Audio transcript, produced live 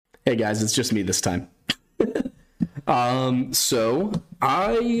Hey guys, it's just me this time. So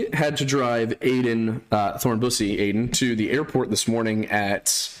I had to drive Aiden, to the airport this morning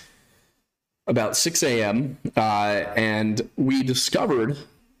at about 6 a.m. And we discovered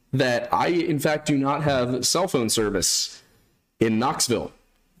that I, in fact, do not have cell phone service in Knoxville,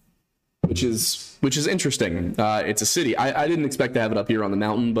 which is interesting. It's a city. I didn't expect to have it up here on the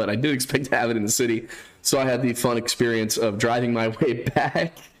mountain, but I did expect to have it in the city. So I had the fun experience of driving my way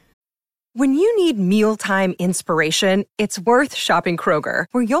back. When you need mealtime inspiration, it's worth shopping Kroger,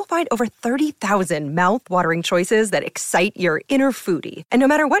 where you'll find over 30,000 mouth-watering choices that excite your inner foodie. And no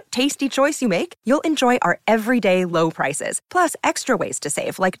matter what tasty choice you make, you'll enjoy our everyday low prices, plus extra ways to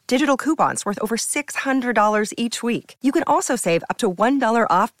save, like digital coupons worth over $600 each week. You can also save up to $1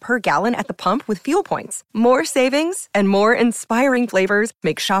 off per gallon at the pump with fuel points. More savings and more inspiring flavors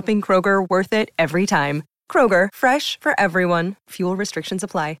make shopping Kroger worth it every time. Kroger, fresh for everyone. Fuel restrictions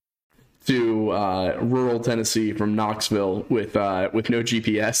apply. To rural Tennessee from Knoxville with no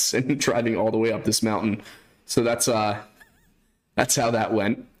GPS and driving all the way up this mountain. So that's how that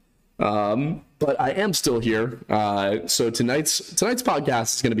went. But I am still here. So tonight's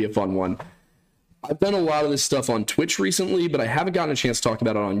podcast is going to be a fun one. I've done a lot of this stuff on Twitch recently, but I haven't gotten a chance to talk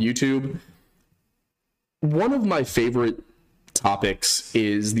about it on YouTube. One of my favorite topics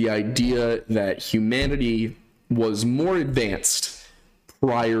is the idea that humanity was more advanced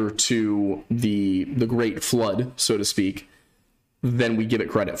prior to the Great Flood, so to speak, than we give it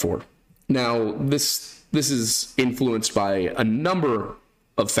credit for. Now, this is influenced by a number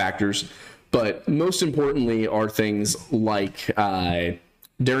of factors, but most importantly are things like Göbekli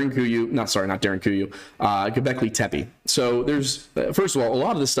Tepe. So there's, first of all, a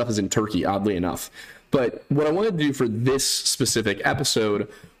lot of this stuff is in Turkey, oddly enough. But what I wanted to do for this specific episode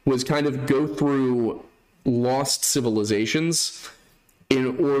was kind of go through lost civilizations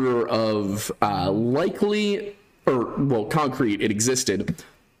in order of concrete, it existed,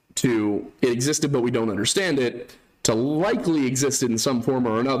 but we don't understand it, to likely existed in some form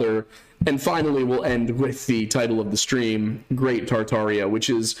or another, and finally we'll end with the title of the stream, Great Tartaria, which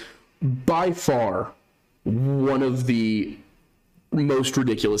is by far one of the most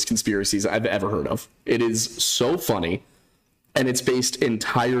ridiculous conspiracies I've ever heard of. It is so funny, and it's based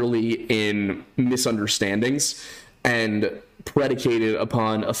entirely in misunderstandings, and predicated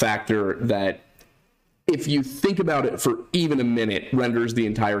upon a factor that, if you think about it for even a minute, renders the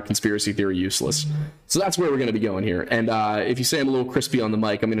entire conspiracy theory useless. So that's where we're going to be going here. And if you say I'm a little crispy on the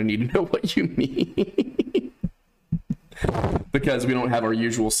mic, I'm going to need to know what you mean. Because we don't have our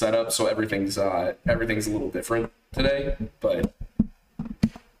usual setup, so everything's a little different today. But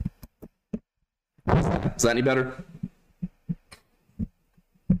is that any better?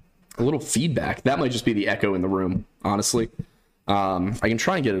 A little feedback. That might just be the echo in the room, honestly. I can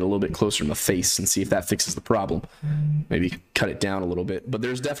try and get it a little bit closer to my face and see if that fixes the problem. Maybe cut it down a little bit. But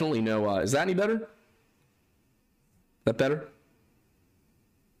there's definitely no... is that any better? That better?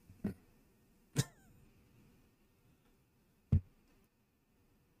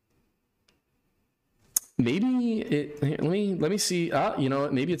 Maybe it... Here, let me see. You know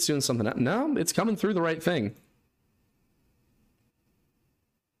what? Maybe it's doing something. No, it's coming through the right thing.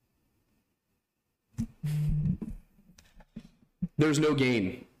 There's no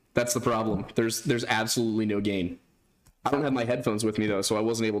gain. That's the problem. There's absolutely no gain. I don't have my headphones with me though, so I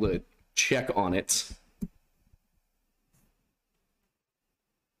wasn't able to check on it.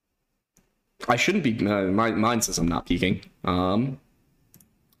 I shouldn't be. Mine says I'm not peaking. Let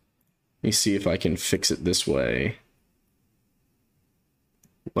me see if I can fix it this way.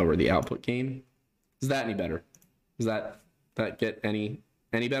 Lower the output gain. Is that any better? Does that get any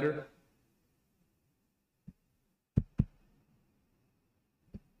better?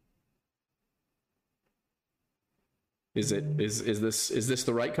 Is this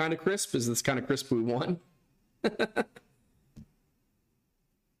the right kind of crisp? Is this kind of crisp we want?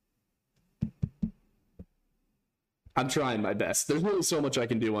 I'm trying my best. There's really so much I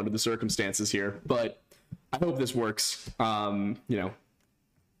can do under the circumstances here, but I hope this works. All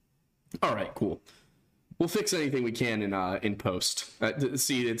right, cool. We'll fix anything we can in post.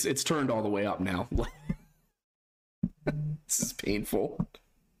 See, it's turned all the way up now. This is painful.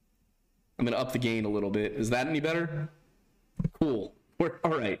 I'm gonna up the gain a little bit. Is that any better? Cool. We're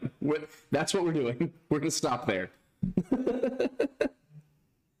all right. That's what we're doing. We're gonna stop there.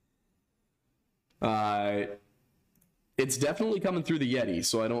 It's definitely coming through the Yeti,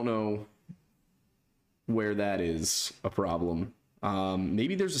 so I don't know where that is a problem.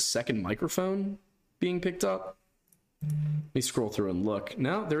 Maybe there's a second microphone being picked up. Let me scroll through and look.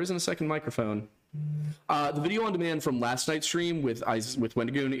 No, there isn't a second microphone. The video on demand from last night's stream with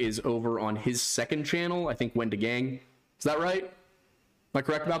Wendigoon is over on his second channel, I think Wendigang. Is that right? Am I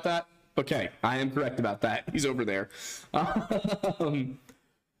correct about that? Okay, I am correct about that. He's over there.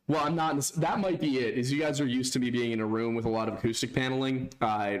 Well, I'm not. That might be it. Is you guys are used to me being in a room with a lot of acoustic paneling,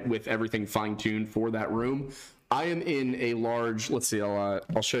 with everything fine-tuned for that room. I am in a large. Let's see.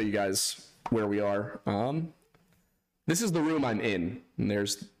 I'll show you guys where we are. This is the room I'm in, and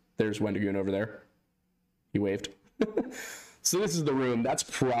there's Wendigoon over there. He waved. So this is the room. That's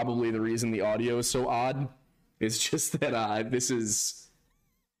probably the reason the audio is so odd. It's just that this is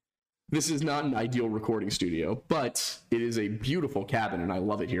not an ideal recording studio, but it is a beautiful cabin, and I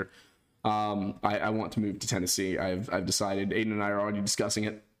love it here. I want to move to Tennessee. I've decided. Aiden and I are already discussing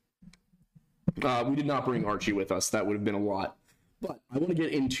it. We did not bring Archie with us. That would have been a lot. But I want to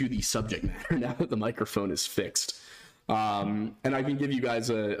get into the subject matter now that the microphone is fixed. And I can give you guys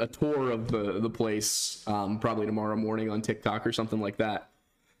a tour of the place probably tomorrow morning on TikTok or something like that.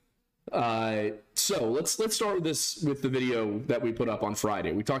 So let's start with the video that we put up on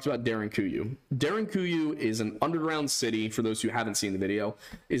Friday. We talked about Derinkuyu. Derinkuyu is an underground city. For those who haven't seen the video,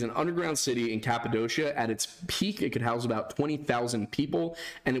 is an underground city in Cappadocia. At its peak, it could house about 20,000 people,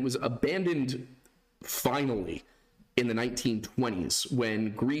 and it was abandoned finally in the 1920s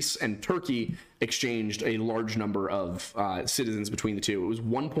when Greece and Turkey exchanged a large number of citizens between the two. It was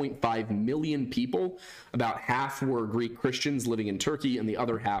 1.5 million people. About half were Greek Christians living in Turkey, and the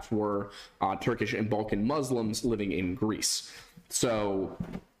other half were Turkish and Balkan Muslims living in Greece. So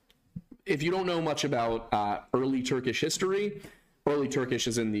if you don't know much about early Turkish history, early Turkish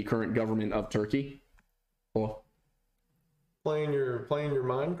is in the current government of Turkey. Oh. Playing your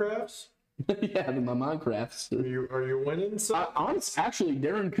Minecrafts? Yeah, my Minecrafts. Are you winning? Actually,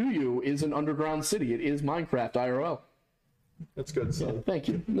 Derinkuyu is an underground city. It is Minecraft IRL. That's good, son. Yeah, thank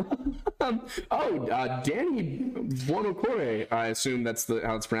you. Danny Buonokore, I assume that's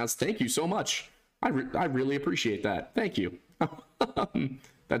how it's pronounced. Thank you so much. I really appreciate that. Thank you.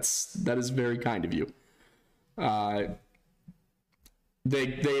 That is very kind of you.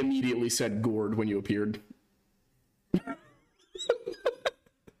 They immediately said gourd when you appeared.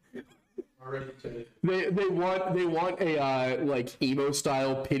 They want a like emo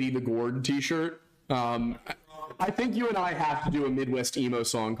style Pity the Gourd t-shirt. I think you and I have to do a Midwest emo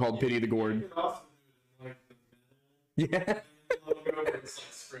song called Pity the Gourd. Yeah.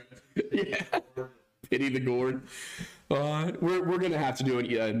 Yeah. Pity the Gourd. We're gonna have to do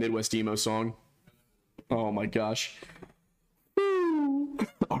a Midwest emo song. Oh my gosh.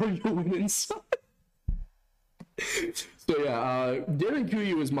 Are you winning, son? So yeah,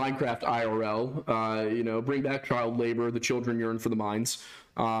 Derinkuyu is Minecraft IRL. Bring back child labor. The children yearn for the mines.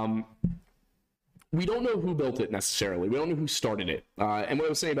 We don't know who built it necessarily. We don't know who started it. And what I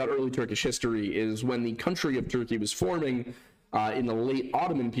was saying about early Turkish history is when the country of Turkey was forming in the late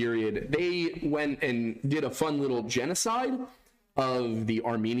Ottoman period, they went and did a fun little genocide of the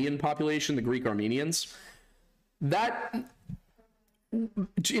Armenian population, the Greek Armenians.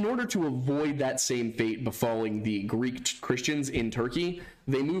 In order to avoid that same fate befalling the Greek Christians in Turkey,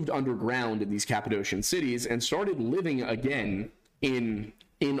 they moved underground in these Cappadocian cities and started living again in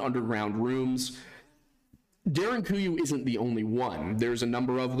underground rooms. Derinkuyu isn't the only one. There's a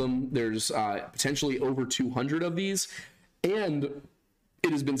number of them. There's potentially over 200 of these, and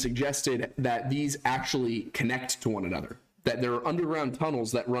it has been suggested that these actually connect to one another, that there are underground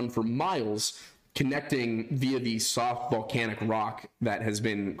tunnels that run for miles connecting via the soft volcanic rock that has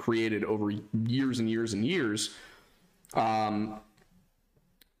been created over years and years and years,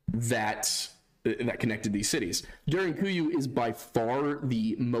 that connected these cities. Derinkuyu is by far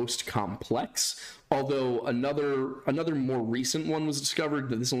the most complex, although another more recent one was discovered,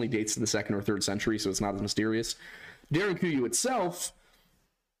 but this only dates to the 2nd or 3rd century, so it's not as mysterious. Derinkuyu itself,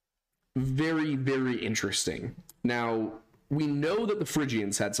 very, very interesting. Now, we know that the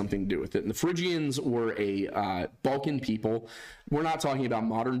Phrygians had something to do with it, and the Phrygians were a Balkan people. We're not talking about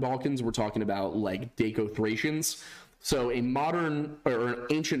modern Balkans, we're talking about like Daco-Thracians. So a modern or an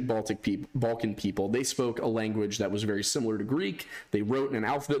ancient Balkan people, they spoke a language that was very similar to Greek. They wrote in an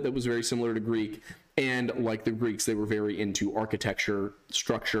alphabet that was very similar to Greek, and like the Greeks, they were very into architecture,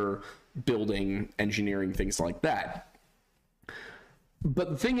 structure, building, engineering, things like that.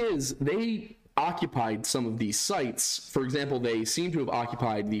 But the thing is, they occupied some of these sites. For example, they seem to have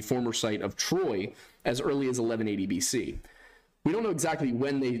occupied the former site of Troy as early as 1180 BC. We don't know exactly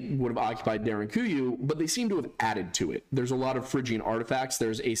when they would have occupied Derinkuyu, but they seem to have added to it. There's a lot of Phrygian artifacts.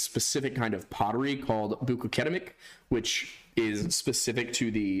 There's a specific kind of pottery called bukokeramik, which is specific to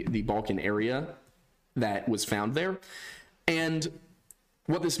the Balkan area that was found there. And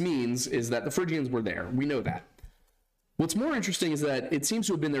what this means is that the Phrygians were there. We know that. What's more interesting is that it seems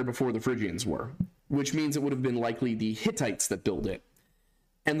to have been there before the Phrygians were, which means it would have been likely the Hittites that built it.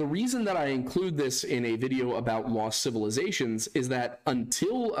 And the reason that I include this in a video about lost civilizations is that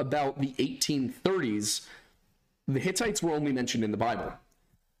until about the 1830s, the Hittites were only mentioned in the Bible.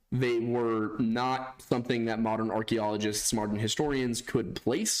 They were not something that modern archaeologists, modern historians could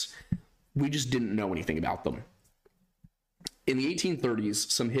place. We just didn't know anything about them. In the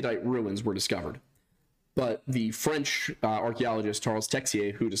 1830s, some Hittite ruins were discovered, but the French archaeologist Charles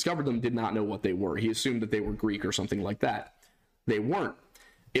Texier, who discovered them, did not know what they were. He assumed that they were Greek or something like that. They weren't.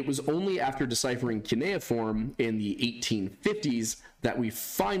 It was only after deciphering cuneiform in the 1850s that we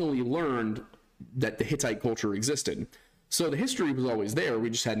finally learned that the Hittite culture existed. So the history was always there, we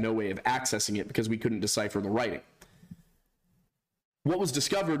just had no way of accessing it because we couldn't decipher the writing. What was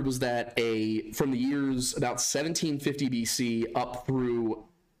discovered was that from the years about 1750 BC up through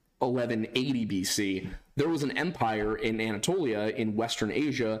 1180 BC, there was an empire in Anatolia in Western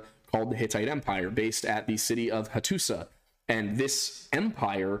Asia called the Hittite Empire, based at the city of Hattusa. And this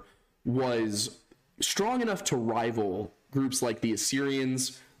empire was strong enough to rival groups like the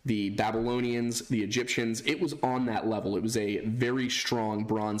Assyrians, the Babylonians, the Egyptians. It was on that level. It was a very strong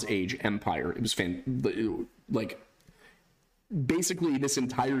Bronze Age empire. It was basically this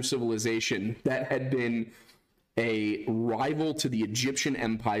entire civilization that had been a rival to the Egyptian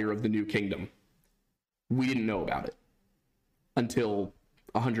empire of the New Kingdom. We didn't know about it until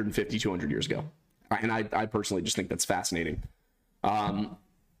 150, 200 years ago. And I personally just think that's fascinating.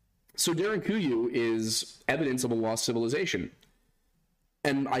 So Derinkuyu is evidence of a lost civilization.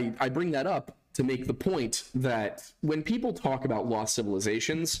 And I bring that up to make the point that when people talk about lost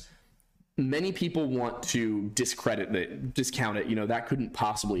civilizations, many people want to discount it. That couldn't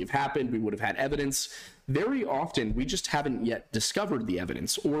possibly have happened. We would have had evidence. Very often, we just haven't yet discovered the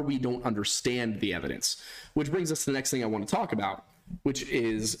evidence, or we don't understand the evidence. Which brings us to the next thing I want to talk about, which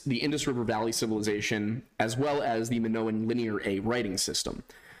is the Indus River Valley civilization, as well as the Minoan Linear A writing system.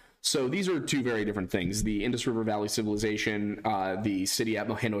 So these are two very different things. The Indus River Valley civilization, the city at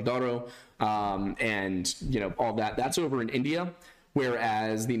Mohenjo-daro, and all that, that's over in India,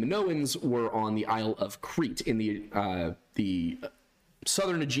 whereas the Minoans were on the Isle of Crete in the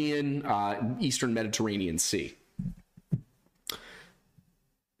southern Aegean, eastern Mediterranean Sea.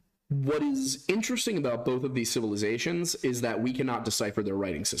 What is interesting about both of these civilizations is that we cannot decipher their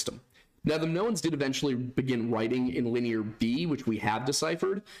writing system. Now, the Minoans did eventually begin writing in Linear B, which we have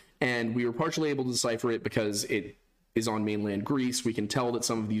deciphered, and we were partially able to decipher it because it is on mainland Greece. We can tell that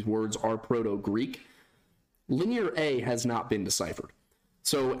some of these words are Proto-Greek. Linear A has not been deciphered.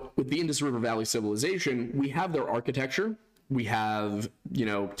 So with the Indus River Valley civilization, we have their architecture, we have,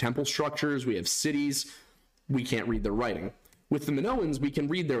 temple structures, we have cities. We can't read their writing. With the Minoans, we can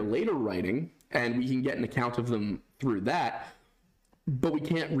read their later writing, and we can get an account of them through that, but we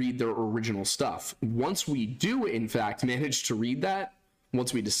can't read their original stuff. Once we do, in fact, manage to read that,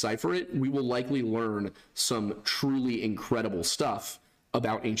 once we decipher it, we will likely learn some truly incredible stuff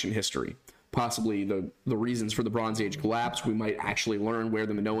about ancient history. Possibly the reasons for the Bronze Age collapse. We might actually learn where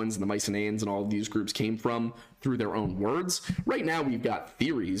the Minoans and the Mycenaeans and all of these groups came from through their own words. Right now, we've got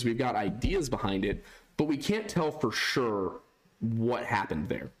theories, we've got ideas behind it, but we can't tell for sure what happened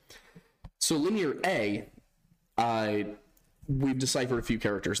there. So Linear A, we've deciphered a few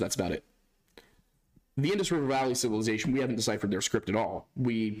characters, that's about it. The Indus River Valley civilization, we haven't deciphered their script at all.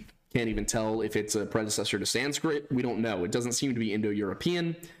 We can't even tell if it's a predecessor to Sanskrit. We don't know. It doesn't seem to be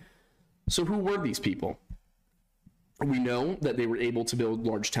Indo-European. So who were these people? We know that they were able to build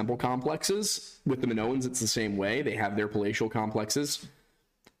large temple complexes. With the Minoans, it's the same way. They have their palatial complexes.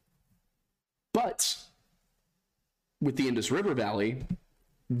 But with the Indus River Valley,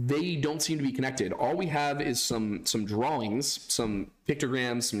 they don't seem to be connected. All we have is some drawings, some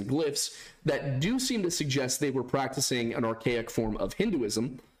pictograms, some glyphs that do seem to suggest they were practicing an archaic form of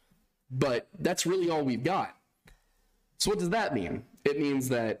Hinduism, but that's really all we've got. So what does that mean? It means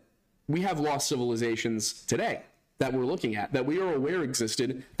that we have lost civilizations today that we're looking at, that we are aware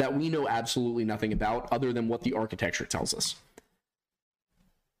existed, that we know absolutely nothing about other than what the architecture tells us.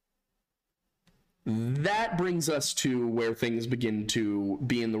 That brings us to where things begin to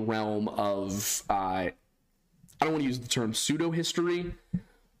be in the realm of, I don't want to use the term pseudo-history,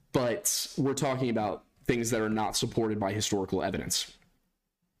 but we're talking about things that are not supported by historical evidence.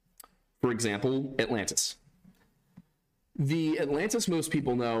 For example, Atlantis. The Atlantis most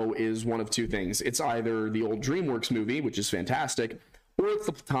people know is one of two things. It's either the old DreamWorks movie, which is fantastic, or it's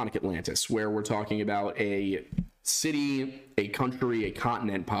the Platonic Atlantis, where we're talking about a city, a country, a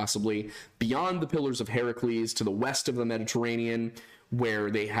continent possibly, beyond the Pillars of Heracles to the west of the Mediterranean,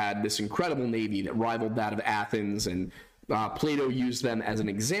 where they had this incredible navy that rivaled that of Athens, and Plato used them as an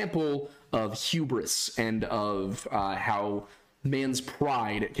example of hubris and of how man's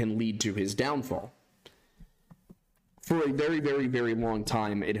pride can lead to his downfall. For a very, very, very long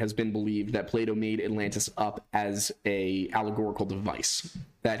time, it has been believed that Plato made Atlantis up as a allegorical device.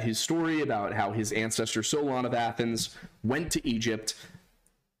 That his story about how his ancestor Solon of Athens went to Egypt,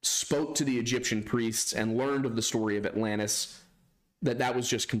 spoke to the Egyptian priests, and learned of the story of Atlantis, that was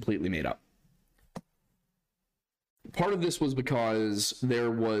just completely made up. Part of this was because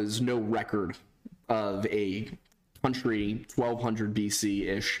there was no record of a country 1200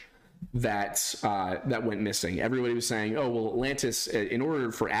 BC-ish that went missing. Everybody was saying, oh, well, Atlantis, in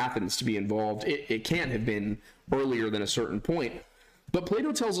order for Athens to be involved, it can't have been earlier than a certain point. But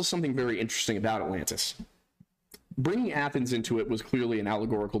Plato tells us something very interesting about Atlantis. Bringing Athens into it was clearly an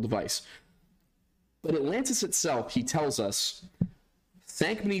allegorical device. But Atlantis itself, he tells us,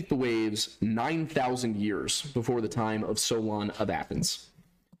 sank beneath the waves 9,000 years before the time of Solon of Athens.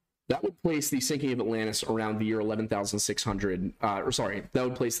 That would place the sinking of Atlantis around the year 11,600, that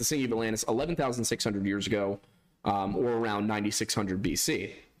would place the sinking of Atlantis 11,600 years ago, or around 9,600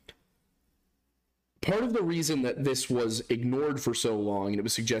 BC. Part of the reason that this was ignored for so long, and it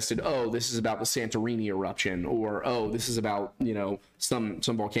was suggested, oh, this is about the Santorini eruption, or, oh, this is about, some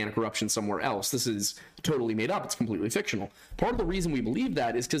volcanic eruption somewhere else. This is totally made up. It's completely fictional. Part of the reason we believe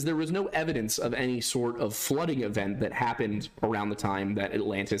that is because there was no evidence of any sort of flooding event that happened around the time that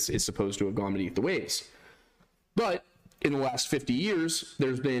Atlantis is supposed to have gone beneath the waves. But in the last 50 years,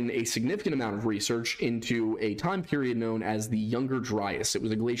 there's been a significant amount of research into a time period known as the Younger Dryas. It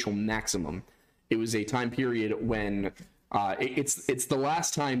was a glacial maximum. It was a time period when it's the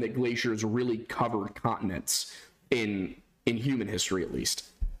last time that glaciers really covered continents in human history, at least.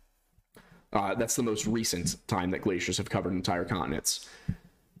 That's the most recent time that glaciers have covered entire continents.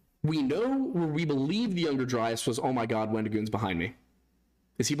 We believe the Younger Dryas was, oh my God, Wendigoon's behind me.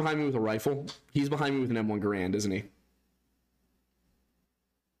 Is he behind me with a rifle? He's behind me with an M1 Garand, isn't he?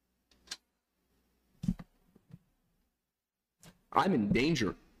 I'm in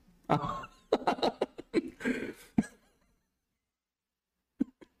danger. Oh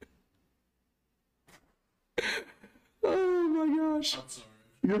my gosh. I'm sorry.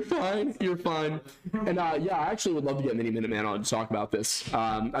 You're fine. And yeah, I actually would love to get Mini Minuteman on to talk about this.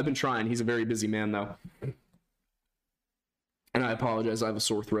 I've been trying. He's a very busy man, though. And I apologize, I have a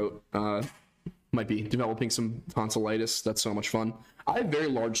sore throat. Might be developing some tonsillitis. That's so much fun. I have very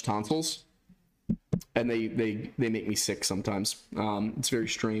large tonsils, and they make me sick sometimes. It's very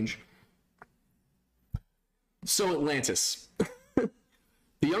strange. So Atlantis. The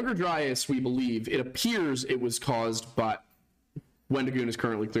Younger Dryas, we believe, it appears it was caused by... Wendigoon is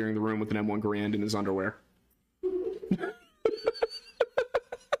currently clearing the room with an M1 Garand in his underwear.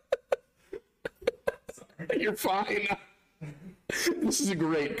 You're fine. This is a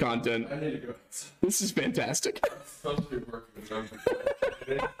great content. I need to go. This is fantastic. I'm supposed to be working with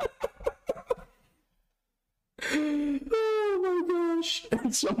Oh my gosh.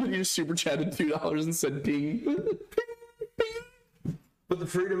 And somebody just super chatted $2 and said ding. Put the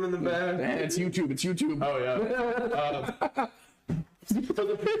freedom in the bag. Man, it's YouTube. It's YouTube. Oh, yeah. Put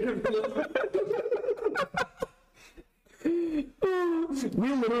the freedom in the bag.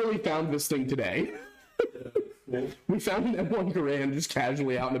 We literally found this thing today. Yeah. We found an M1 Garand just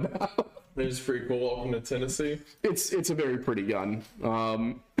casually out and about. It's pretty cool. Welcome to Tennessee. It's a very pretty gun.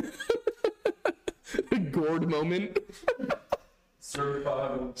 Gourd moment.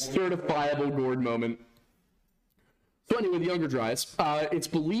 Certifiable gourd moment. So anyway, the Younger Dryas. It's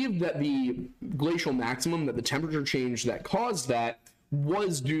believed that the glacial maximum, that the temperature change that caused that,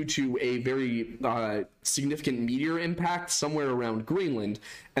 was due to a very significant meteor impact somewhere around Greenland,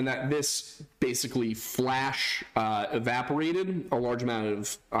 and that this basically flash evaporated a large amount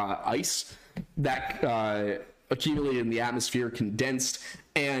of ice that accumulated in the atmosphere, condensed,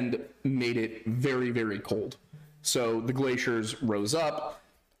 and made it very, very cold. So the glaciers rose up,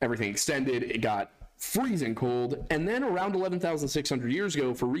 everything extended, it got freezing cold, and then around 11,600 years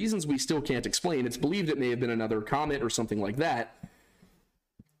ago, for reasons we still can't explain, it's believed it may have been another comet or something like that.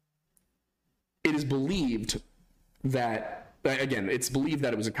 It is believed that, again, it's believed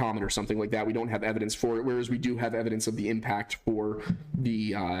that it was a comet or something like that. We don't have evidence for it, whereas we do have evidence of the impact for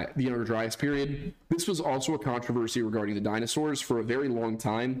the Younger Dryas period. This was also a controversy regarding the dinosaurs. For a very long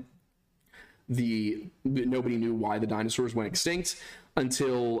time, nobody knew why the dinosaurs went extinct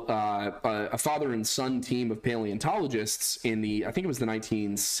until a father and son team of paleontologists in I think it was the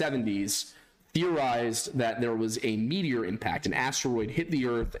 1970s, theorized that there was a meteor impact. An asteroid hit the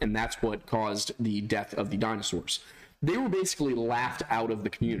Earth, and that's what caused the death of the dinosaurs. they were basically laughed out of the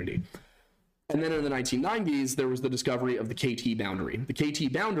community. And then in the 1990s, there was the discovery of the KT boundary. The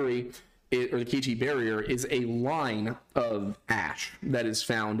KT boundary, or the KT barrier, is a line of ash that is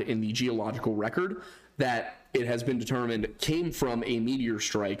found in the geological record that it has been determined came from a meteor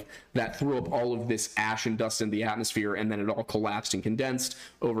strike that threw up all of this ash and dust in the atmosphere, and then it all collapsed and condensed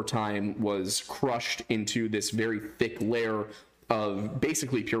over time, was crushed into this very thick layer of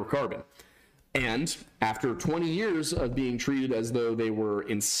basically pure carbon. And after 20 years of being treated as though they were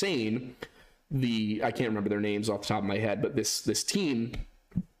insane, I can't remember their names off the top of my head, but this team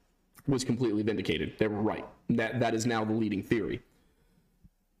was completely vindicated. They were right. That is now the leading theory.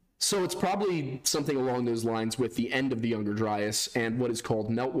 So it's probably something along those lines with the end of the Younger Dryas and what is called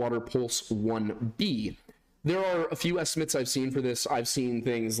Meltwater Pulse 1b. There are a few estimates I've seen for this. I've seen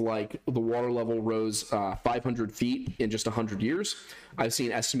things like the water level rose 500 feet in just 100 years. I've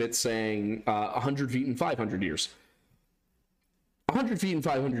seen estimates saying 100 feet in 500 years. 100 feet in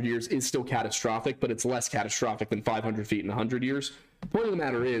 500 years is still catastrophic, but it's less catastrophic than 500 feet in 100 years. The point of the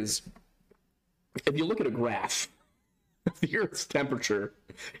matter is, if you look at a graph of the Earth's temperature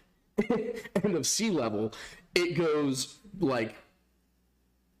and of sea level, it goes like,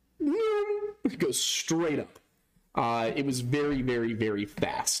 it goes straight up. It was very, very, very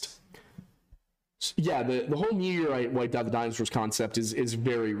fast. So yeah, the whole meteorite wiped out the dinosaurs concept is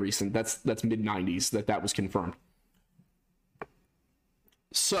very recent. That's mid-90s that was confirmed.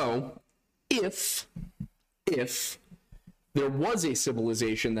 So, if there was a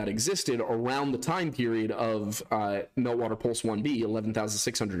civilization that existed around the time period of Meltwater Pulse 1b,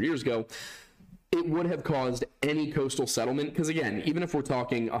 11,600 years ago, it would have caused any coastal settlement. Because again, even if we're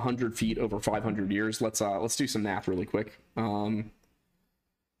talking 100 feet over 500 years, let's do some math really quick.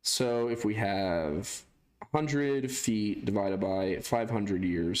 So if we have 100 feet divided by 500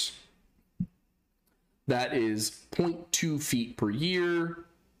 years, that is 0.2 feet per year,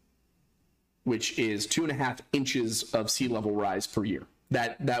 which is 2.5 inches of sea level rise per year.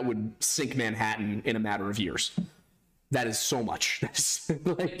 That would sink Manhattan in a matter of years. That is so much.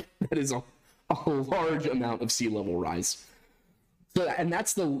 That is a large amount of sea level rise. So, and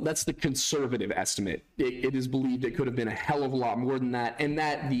that's the conservative estimate. It is believed it could have been a hell of a lot more than that, and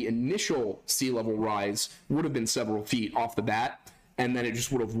that the initial sea level rise would have been several feet off the bat, and then it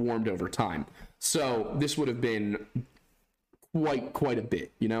just would have warmed over time. So this would have been quite a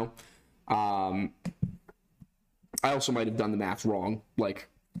bit, you know. I also might have done the math wrong, but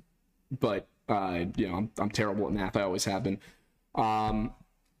you know, I'm terrible at math. I always have been.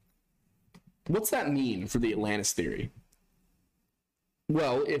 What's that mean for the Atlantis theory?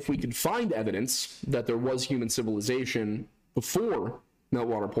 Well, if we could find evidence that there was human civilization before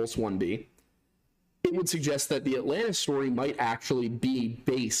Meltwater Pulse 1b, it would suggest that the Atlantis story might actually be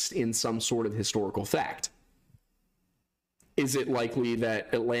based in some sort of historical fact. Is it likely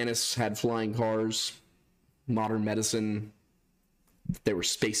that Atlantis had flying cars, modern medicine, they were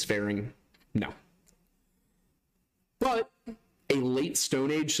spacefaring? No. But a late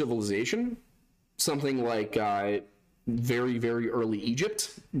Stone Age civilization, something like very, very early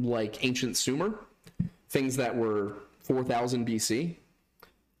Egypt, like ancient Sumer, things that were 4000 BC,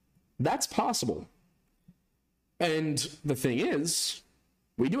 that's possible. And the thing is,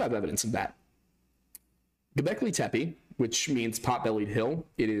 we do have evidence of that. Göbekli Tepe, which means pot-bellied hill,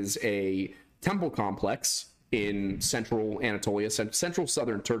 it is a temple complex in central Anatolia, central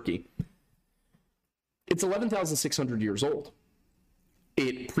southern Turkey. It's 11,600 years old.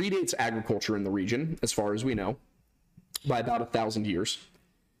 It predates agriculture in the region, as far as we know, by about 1,000 years.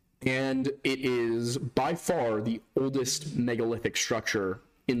 And it is by far the oldest megalithic structure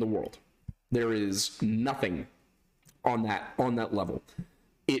in the world. There is nothing on that level.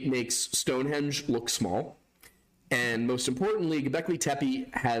 It makes Stonehenge look small. And most importantly, Göbekli Tepe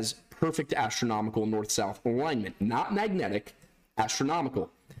has perfect astronomical north-south alignment, not magnetic, astronomical.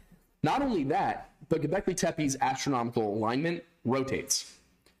 Not only that, but Göbekli Tepe's astronomical alignment rotates.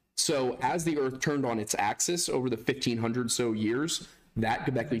 So as the Earth turned on its axis over the 1,500 so years, that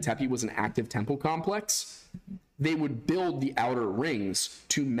Göbekli Tepe was an active temple complex. They would build the outer rings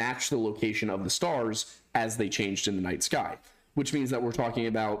to match the location of the stars as they changed in the night sky, which means that we're talking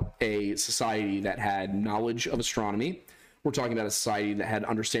about a society that had knowledge of astronomy. We're talking about a society that had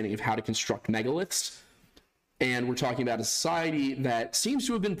understanding of how to construct megaliths. And we're talking about a society that seems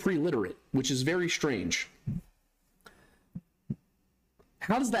to have been pre-literate, which is very strange.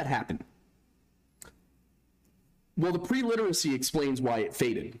 How does that happen? Well, the pre-literacy explains why it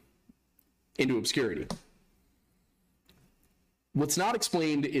faded into obscurity. What's not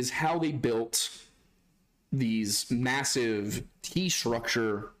explained is how they built these massive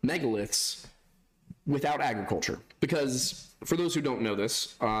T-structure megaliths without agriculture. Because for those who don't know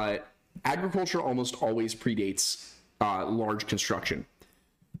this, agriculture almost always predates large construction.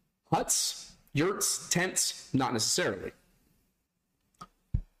 Huts, yurts, tents, not necessarily.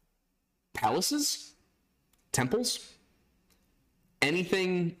 Palaces, temples,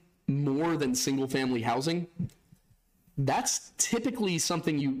 anything more than single-family housing, that's typically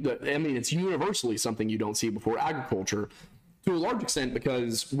something it's universally something you don't see before agriculture, to a large extent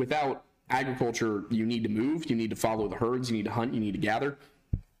because without agriculture, you need to move, you need to follow the herds, you need to hunt, you need to gather.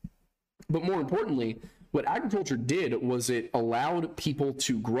 But more importantly, what agriculture did was it allowed people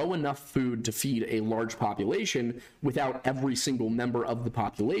to grow enough food to feed a large population without every single member of the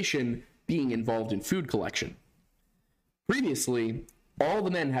population being involved in food collection. Previously, all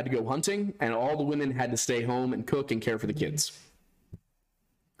the men had to go hunting and all the women had to stay home and cook and care for the kids.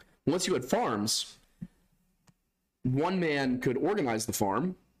 Once you had farms, one man could organize the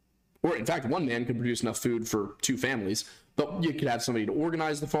farm, or in fact, one man could produce enough food for 2 families, but you could have somebody to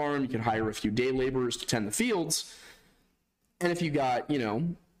organize the farm, you could hire a few day laborers to tend the fields, and if you got,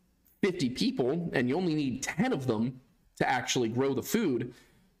 50 people and you only need 10 of them to actually grow the food,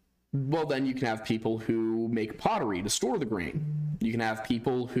 well, then you can have people who make pottery to store the grain. You can have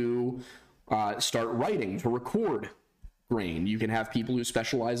people who start writing to record grain. You can have people who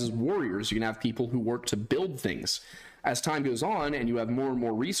specialize as warriors. You can have people who work to build things. As time goes on and you have more and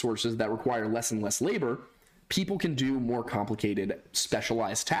more resources that require less and less labor, people can do more complicated,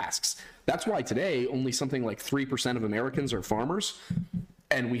 specialized tasks. That's why today only something like 3% of Americans are farmers,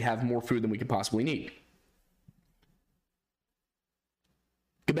 and we have more food than we could possibly need.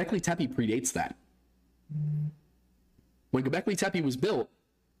 Göbekli Tepe predates that. When Göbekli Tepe was built,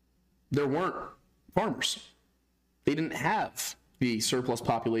 there weren't farmers. They didn't have the surplus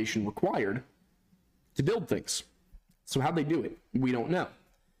population required to build things. So how'd they do it? We don't know.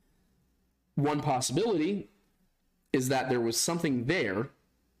 One possibility is that there was something there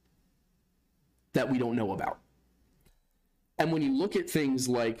that we don't know about. And when you look at things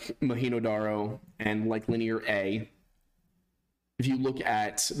like Mohenjo-Daro and like Linear A, if you look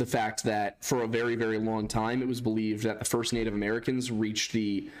at the fact that for a very, very long time, it was believed that the first Native Americans reached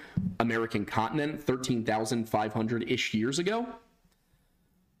the American continent 13,500-ish years ago.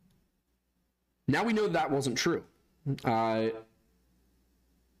 Now we know that wasn't true.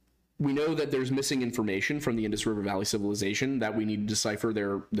 We know that there's missing information from the Indus River Valley civilization that we need to decipher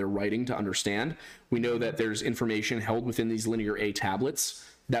their writing to understand. We know that there's information held within these Linear A tablets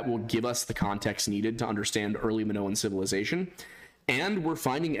that will give us the context needed to understand early Minoan civilization. And we're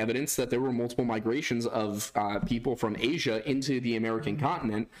finding evidence that there were multiple migrations of people from Asia into the American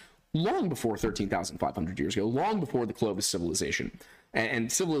continent long before 13,500 years ago, long before the Clovis civilization.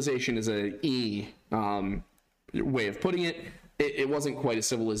 And civilization is a way of putting it. It wasn't quite a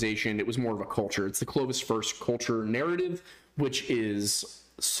civilization. It was more of a culture. It's the Clovis first culture narrative, which is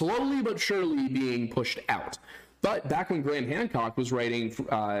slowly but surely being pushed out. But back when Graham Hancock was writing,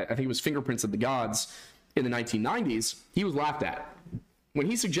 I think it was Fingerprints of the Gods in the 1990s, he was laughed at. When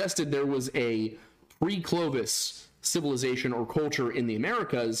he suggested there was a pre-Clovis civilization or culture in the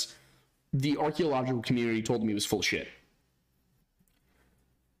Americas, the archaeological community told him he was full of shit.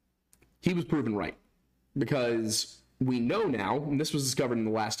 He was proven right, because we know now, and this was discovered in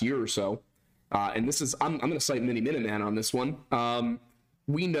the last year or so, and this is, I'm going to cite Mini Minuteman on this one.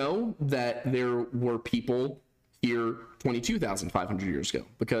 We know that there were people here 22,500 years ago,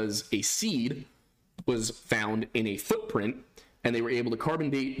 because a seed was found in a footprint, and they were able to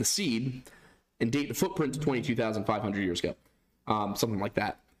carbon date the seed and date the footprint to 22,500 years ago, something like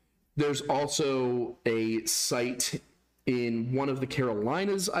that. There's also a site in one of the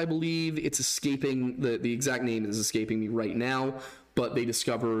Carolinas, I believe. It's escaping, the exact name is escaping me right now, but they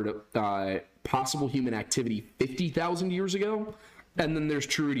discovered possible human activity 50,000 years ago. And then there's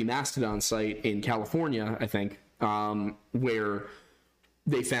Truity Mastodon site in California, I think, where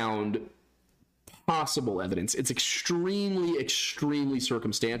they found possible evidence. It's extremely, extremely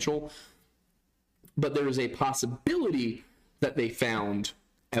circumstantial, but there is a possibility that they found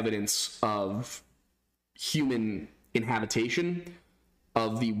evidence of human inhabitation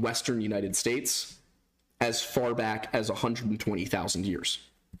of the western United States as far back as 120,000 years.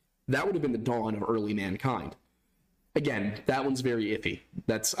 That would have been the dawn of early mankind. Again, that one's very iffy.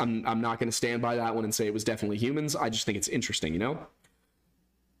 I'm not going to stand by that one and say it was definitely humans. I just think it's interesting, you know?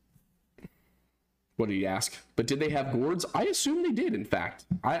 What did you ask? But did they have gourds? I assume they did, in fact.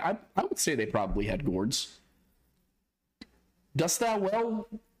 I would say they probably had gourds. Dost thou well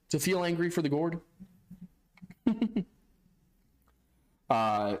to feel angry for the gourd?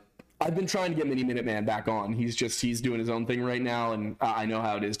 I've been trying to get Mini Minuteman back on. He's doing his own thing right now, and I know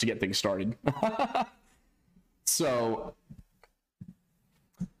how it is to get things started. So,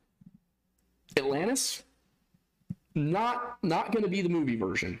 Atlantis, not going to be the movie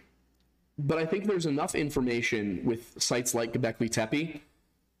version, but I think there's enough information with sites like Göbekli Tepe,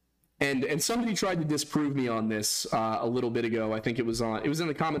 and somebody tried to disprove me on this a little bit ago. I think it was in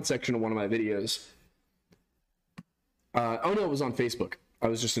the comment section of one of my videos. Oh no, it was on Facebook. I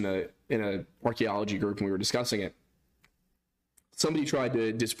was just in a archaeology group and we were discussing it. Somebody tried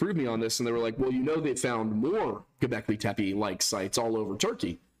to disprove me on this, and they were like, well, they found more Göbekli Tepe-like sites all over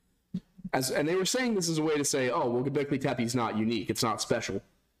Turkey. And they were saying this as a way to say, oh, well, Göbekli Tepe is not unique. It's not special.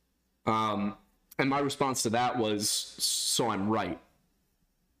 And my response to that was, so I'm right.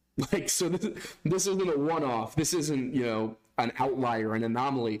 Like, so this isn't a one-off. This isn't, an outlier, an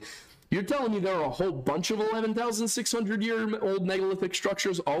anomaly. You're telling me there are a whole bunch of 11,600-year-old megalithic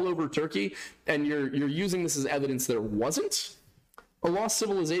structures all over Turkey, and you're using this as evidence there wasn't a lost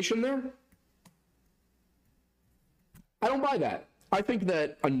civilization there? I don't buy that. I think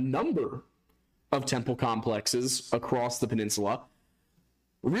that a number of temple complexes across the peninsula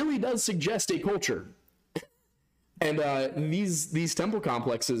really does suggest a culture. And these temple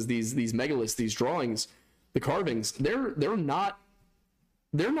complexes, these megaliths, these drawings, the carvings, they're not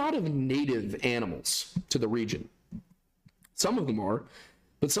of native animals to the region. Some of them are,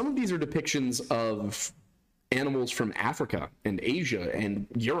 but some of these are depictions of animals from Africa and Asia and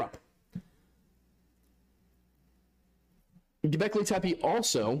Europe. Göbekli Tepe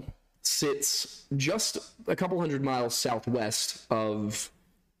also sits just a couple hundred miles southwest of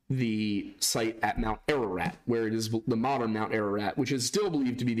the site at Mount Ararat, where it is the modern Mount Ararat, which is still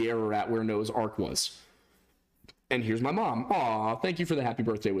believed to be the Ararat where Noah's Ark was. And here's my mom. Aw, thank you for the happy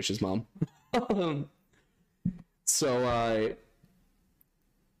birthday wishes, Mom. So,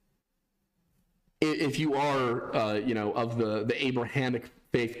 if you are, of the Abrahamic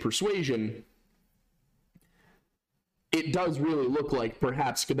faith persuasion, it does really look like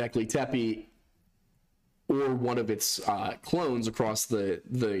perhaps Göbekli Tepe or one of its clones across the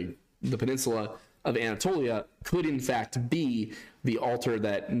peninsula of Anatolia could in fact be the altar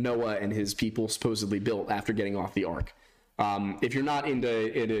that Noah and his people supposedly built after getting off the ark. If you're not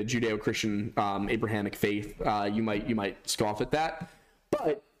into Judeo-Christian Abrahamic faith, you might scoff at that.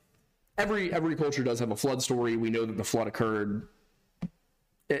 But every culture does have a flood story. We know that the flood occurred.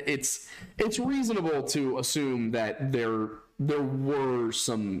 It's reasonable to assume that there were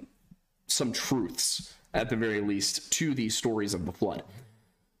some truths, at the very least, to these stories of the flood.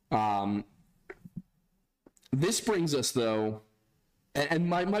 This brings us, though, and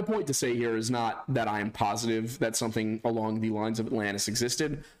my point to say here is not that I am positive that something along the lines of Atlantis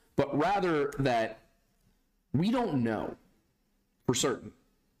existed, but rather that we don't know for certain.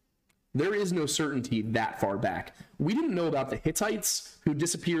 There is no certainty that far back. We didn't know about the Hittites, who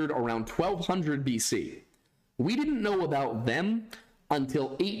disappeared around 1200 BC. We didn't know about them until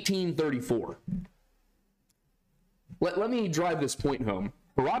 1834. Let me drive this point home.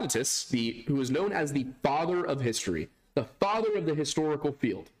 Herodotus, who is known as the father of history, the father of the historical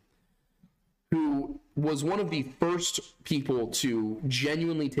field, who was one of the first people to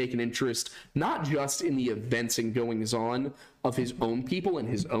genuinely take an interest, not just in the events and goings-on of his own people and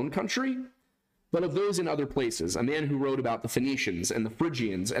his own country, but of those in other places. A man who wrote about the Phoenicians and the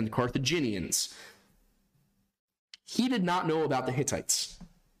Phrygians and the Carthaginians. He did not know about the Hittites.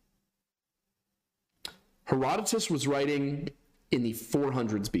 Herodotus was writing in the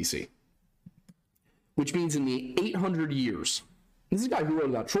 400s BC, which means in the 800 years. This is a guy who wrote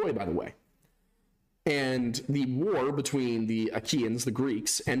about Troy, by the way. And the war between the Achaeans, the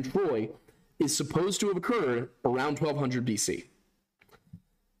Greeks, and Troy is supposed to have occurred around 1200 BC.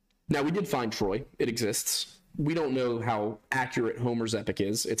 Now, we did find Troy. It exists. We don't know how accurate Homer's epic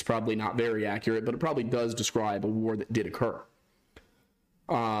is. It's probably not very accurate, but it probably does describe a war that did occur.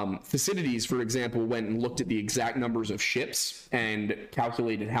 Thucydides, for example, went and looked at the exact numbers of ships and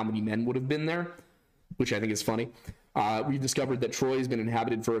calculated how many men would have been there, which I think is funny. We've discovered that Troy has been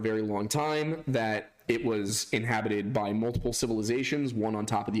inhabited for a very long time, that it was inhabited by multiple civilizations, one on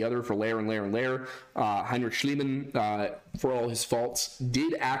top of the other for layer and layer and layer. Heinrich Schliemann, for all his faults,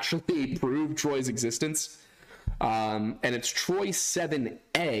 did actually prove Troy's existence. And it's Troy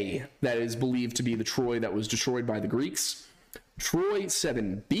 7A that is believed to be the Troy that was destroyed by the Greeks. Troy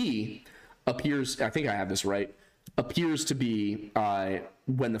 7B appears, I think I have this right, appears to be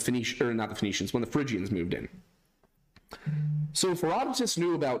when the Phrygians moved in. So if Herodotus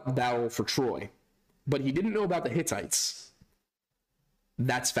knew about the battle for Troy, but he didn't know about the Hittites,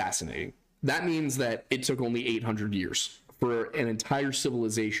 that's fascinating. That means that it took only 800 years for an entire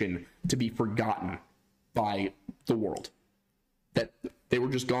civilization to be forgotten by the world. That they were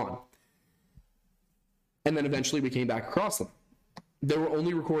just gone. And then eventually we came back across them. They were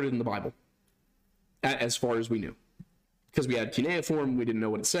only recorded in the Bible, as far as we knew. Because we had cuneiform, we didn't know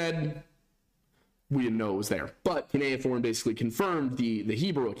what it said, we didn't know it was there. But cuneiform basically confirmed the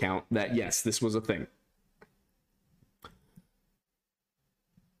Hebrew account that, yes, this was a thing.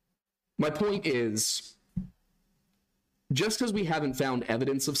 My point is, just because we haven't found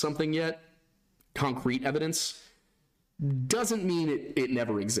evidence of something yet, concrete evidence, doesn't mean it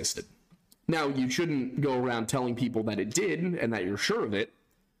never existed. Now, you shouldn't go around telling people that it did and that you're sure of it,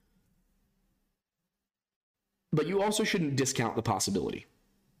 but you also shouldn't discount the possibility.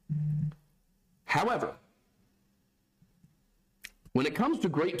 However, when it comes to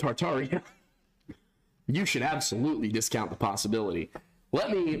Great Tartaria, you should absolutely discount the possibility.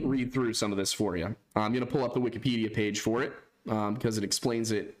 Let me read through some of this for you. I'm going to pull up the Wikipedia page for it because it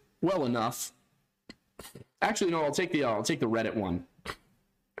explains it well enough. Actually, no, I'll take the Reddit one.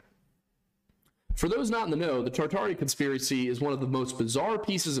 For those not in the know, the Tartaria conspiracy is one of the most bizarre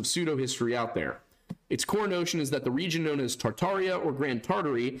pieces of pseudo-history out there. Its core notion is that the region known as Tartaria or Grand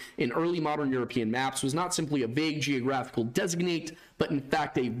Tartary in early modern European maps was not simply a vague geographical designate, but in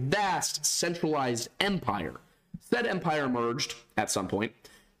fact a vast centralized empire. Said empire emerged at some point,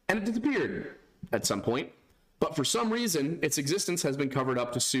 and it disappeared at some point, but for some reason, its existence has been covered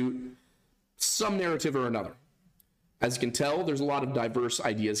up to suit some narrative or another. As you can tell, there's a lot of diverse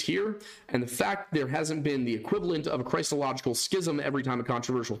ideas here, and the fact there hasn't been the equivalent of a Christological schism every time a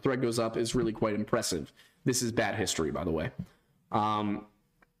controversial thread goes up is really quite impressive. This is bad history, by the way. While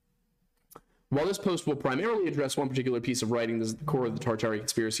this post will primarily address one particular piece of writing that is the core of the Tartaria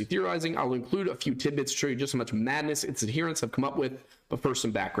conspiracy theorizing, I'll include a few tidbits to show you just how much madness its adherents have come up with, but first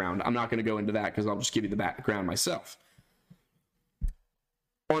some background. I'm not going to go into that because I'll just give you the background myself.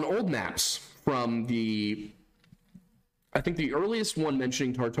 On old maps from I think the earliest one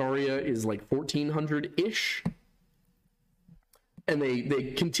mentioning Tartaria is like 1400-ish, and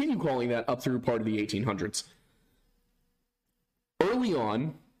they continue calling that up through part of the 1800s. Early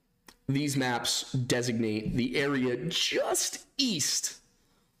on, these maps designate the area just east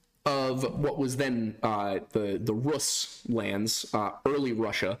of what was then the Rus lands, early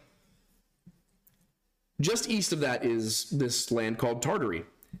Russia. Just east of that is this land called Tartary.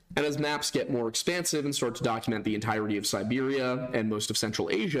 And as maps get more expansive and start to document the entirety of Siberia and most of Central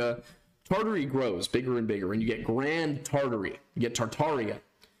Asia, Tartary grows bigger and bigger, and you get Grand Tartary, you get Tartaria.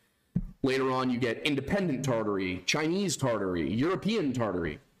 Later on, you get independent Tartary, Chinese Tartary, European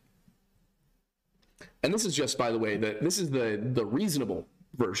Tartary. And this is just, by the way, this is the reasonable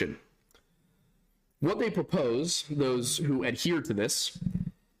version. What they propose, those who adhere to this,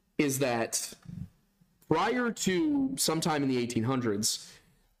 is that prior to sometime in the 1800s,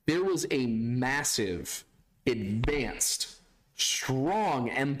 there was a massive, advanced, strong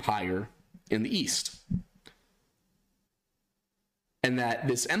empire in the East. And that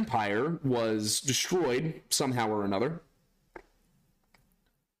this empire was destroyed somehow or another,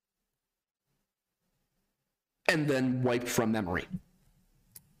 and then wiped from memory.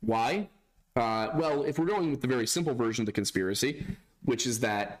 Why? Well, if we're going with the very simple version of the conspiracy, which is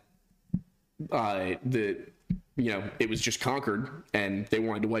that it was just conquered and they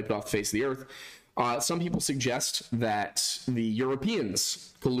wanted to wipe it off the face of the earth, some people suggest that the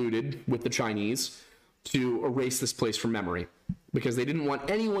Europeans colluded with the Chinese to erase this place from memory because they didn't want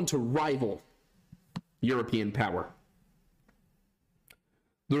anyone to rival European power.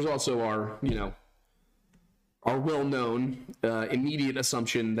 There's also our well-known immediate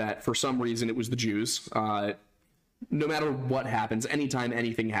assumption that for some reason it was the Jews. No matter what happens, anytime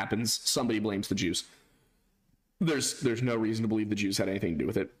anything happens, somebody blames the Jews. There's no reason to believe the Jews had anything to do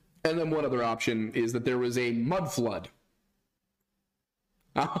with it. And then one other option is that there was a mud flood.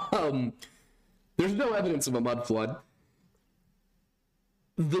 There's no evidence of a mud flood.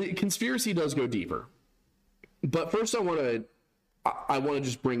 The conspiracy does go deeper. But first I want to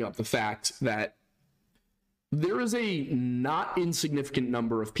just bring up the fact that there is a not insignificant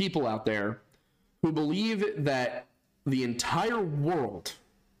number of people out there who believe that the entire world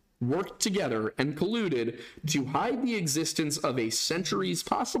worked together and colluded to hide the existence of a centuries,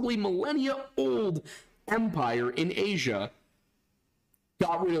 possibly millennia-old empire in Asia,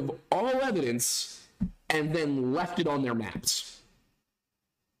 got rid of all evidence, and then left it on their maps.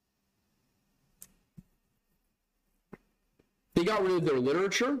 They got rid of their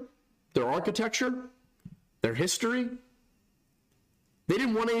literature, their architecture, their history. They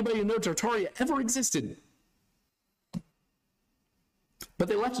didn't want anybody to know Tartaria ever existed. But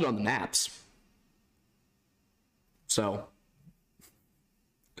they left it on the maps. So,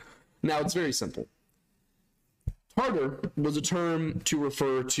 now it's very simple. Tartar was a term to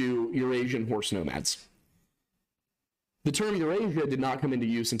refer to Eurasian horse nomads. The term Eurasia did not come into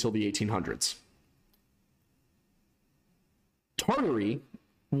use until the 1800s. Tartary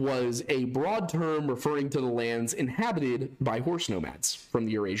was a broad term referring to the lands inhabited by horse nomads from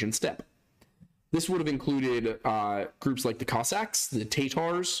the Eurasian steppe. This would have included groups like the Cossacks, the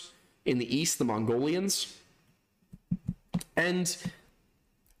Tatars, in the east, the Mongolians. And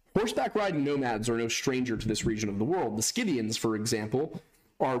horseback riding nomads are no stranger to this region of the world. The Scythians, for example,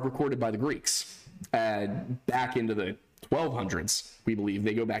 are recorded by the Greeks back into the 1200s, we believe.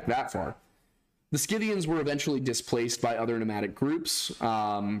 They go back that far. The Scythians were eventually displaced by other nomadic groups. They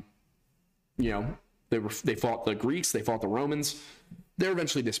fought the Greeks, they fought the Romans. They're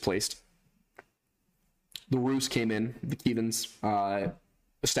eventually displaced. The Rus came in, the Khivans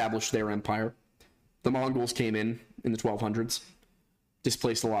established their empire. The Mongols came in the 1200s,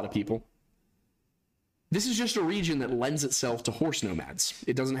 displaced a lot of people. This is just a region that lends itself to horse nomads.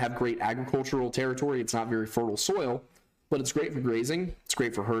 It doesn't have great agricultural territory. It's not very fertile soil, but it's great for grazing. It's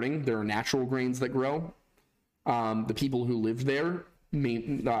great for herding. There are natural grains that grow. The people who lived there,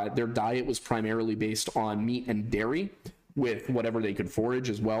 their diet was primarily based on meat and dairy, with whatever they could forage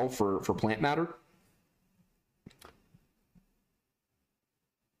as well for plant matter.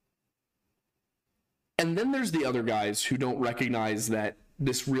 And then there's the other guys who don't recognize that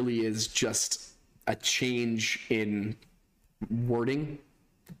this really is just a change in wording.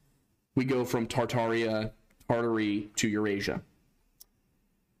 We go from Tartaria, Tartary to Eurasia.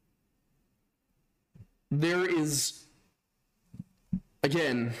 There is,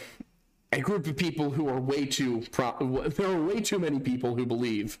 again, a group of people who are there are way too many people who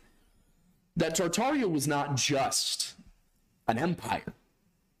believe that Tartaria was not just an empire,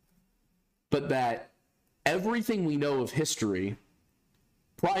 but that everything we know of history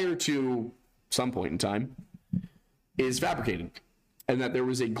prior to some point in time is fabricated, and that there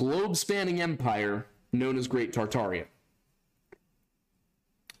was a globe-spanning empire known as Great Tartaria.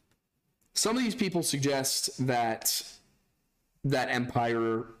 Some of these people suggest that that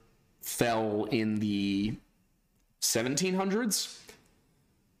empire fell in the 1700s,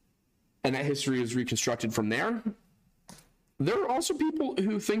 and that history is reconstructed from there. There are also people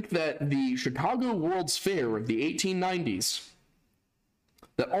who think that the Chicago World's Fair of the 1890s,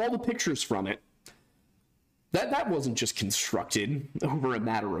 that all the pictures from it, that wasn't just constructed over a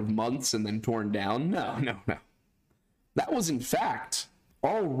matter of months and then torn down. No. That was, in fact,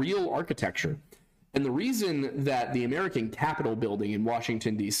 all real architecture. And the reason that the American Capitol building in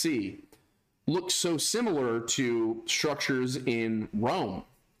Washington, D.C. looks so similar to structures in Rome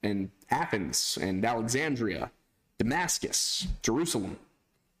and Athens and Alexandria, Damascus, Jerusalem,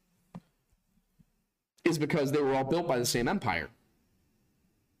 is because they were all built by the same empire.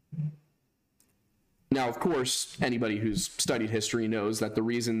 Now, of course, anybody who's studied history knows that the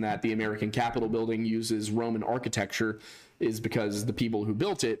reason that the American Capitol building uses Roman architecture is because the people who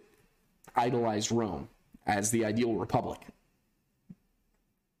built it idolized Rome as the ideal republic.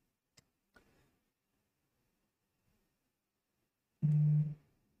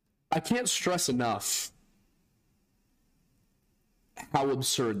 I can't stress enough how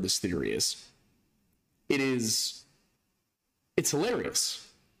absurd this theory is. It's hilarious.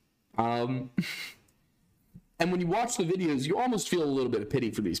 And when you watch the videos, you almost feel a little bit of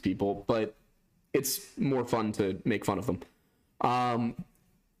pity for these people, but it's more fun to make fun of them.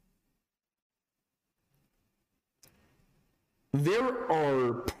 There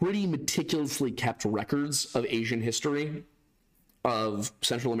are pretty meticulously kept records of Asian history, of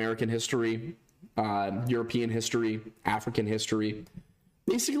Central American history, European history, African history.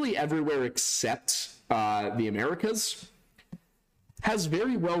 Basically everywhere except the Americas has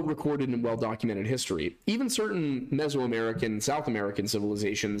very well recorded and well documented history. Even certain Mesoamerican, South American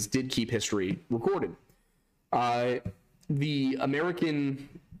civilizations did keep history recorded. The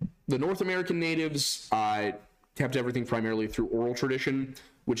North American natives kept everything primarily through oral tradition,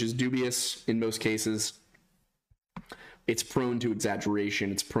 which is dubious in most cases. It's prone to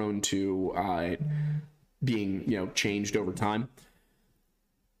exaggeration. It's prone to being, changed over time.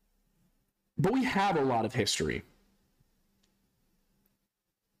 But we have a lot of history.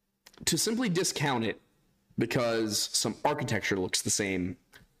 To simply discount it because some architecture looks the same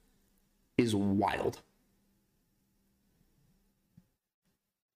is wild.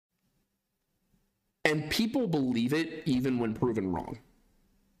 And people believe it even when proven wrong.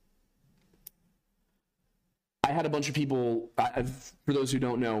 I had a bunch of people, for those who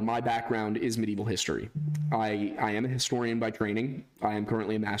don't know, my background is medieval history. I am a historian by training. I am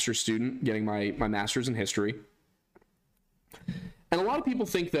currently a master's student getting my master's in history. And a lot of people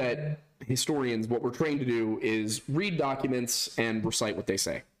think that historians, what we're trained to do is read documents and recite what they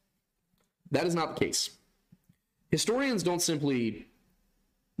say. That is not the case. Historians don't simply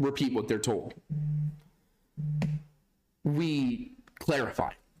repeat what they're told. We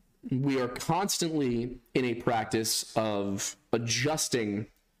clarify. We are constantly in a practice of adjusting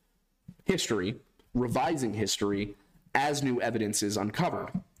history, revising history as new evidence is uncovered.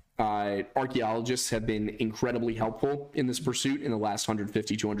 Archaeologists have been incredibly helpful in this pursuit in the last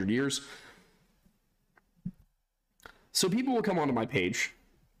 150, 200 years. So people will come onto my page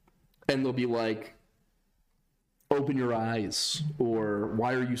and they'll be like, open your eyes, or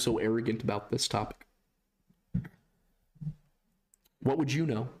why are you so arrogant about this topic? What would you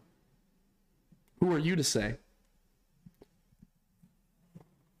know? Who are you to say?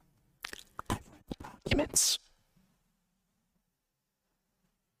 Documents.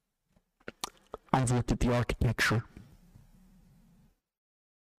 I've looked at the architecture.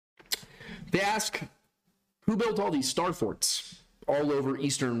 They ask, who built all these star forts all over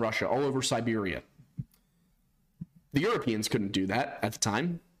eastern Russia, all over Siberia? The Europeans couldn't do that at the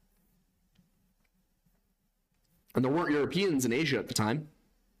time. And there weren't Europeans in Asia at the time,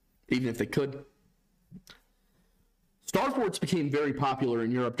 even if they could. Star forts became very popular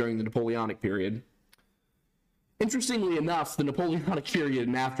in Europe during the Napoleonic period. Interestingly enough, the Napoleonic period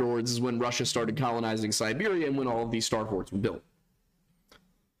and afterwards is when Russia started colonizing Siberia and when all of these star forts were built.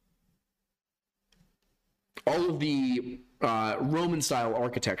 All of the Roman-style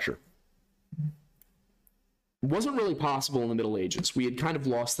architecture wasn't really possible in the Middle Ages. We had kind of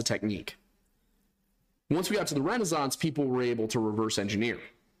lost the technique. Once we got to the Renaissance, people were able to reverse engineer.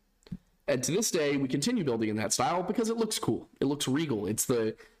 And to this day, we continue building in that style because it looks cool. It looks regal. It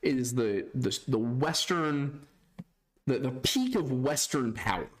is the Western, the peak of Western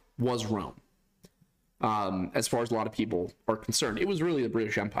power was Rome. As far as a lot of people are concerned, it was really the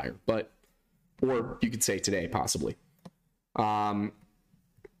British Empire, or you could say today, possibly.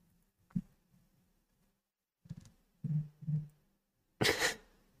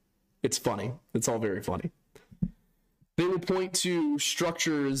 It's funny. It's all very funny. They will point to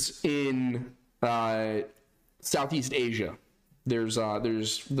structures in Southeast Asia. There's the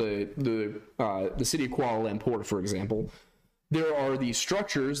city of Kuala Lumpur, for example. There are these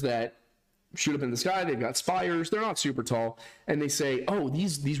structures that shoot up in the sky. They've got spires. They're not super tall, and they say, "Oh,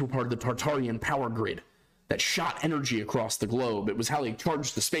 these were part of the Tartarian power grid that shot energy across the globe. It was how they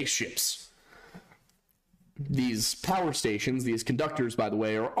charged the spaceships." These power stations, these conductors, by the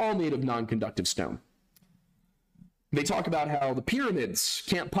way, are all made of non-conductive stone. They talk about how the pyramids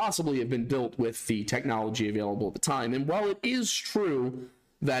can't possibly have been built with the technology available at the time. And while it is true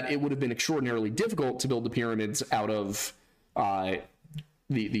that it would have been extraordinarily difficult to build the pyramids out of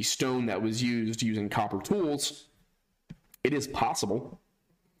the stone that was used using copper tools, it is possible.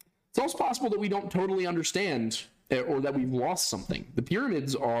 It's also possible that we don't totally understand or that we've lost something. The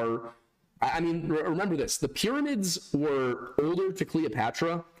pyramids are... I mean, remember this. The pyramids were older to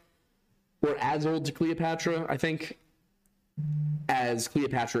Cleopatra, or as old to Cleopatra, I think, as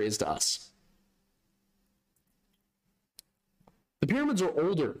Cleopatra is to us. The pyramids are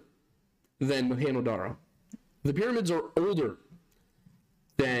older than Mohenjo-Daro. The pyramids are older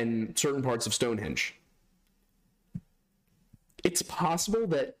than certain parts of Stonehenge. It's possible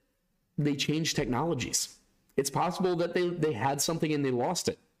that they changed technologies. It's possible that they had something and they lost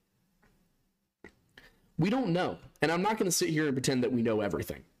it. We don't know, and I'm not going to sit here and pretend that we know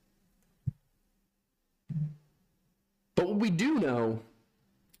everything. But what we do know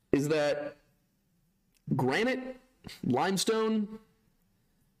is that granite, limestone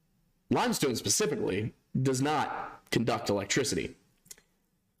specifically, does not conduct electricity.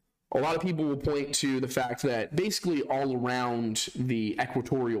 A lot of people will point to the fact that basically all around the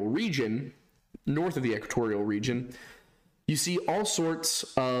equatorial region, north of the equatorial region, you see all sorts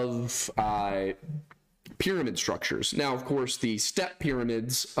of pyramid structures. Now, of course, the step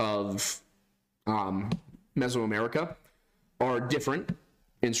pyramids of Mesoamerica are different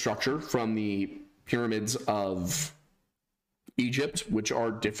in structure from the pyramids of Egypt, which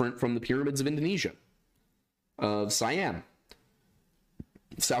are different from the pyramids of Indonesia, of Siam,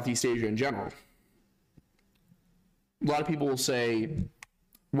 Southeast Asia in general. A lot of people will say,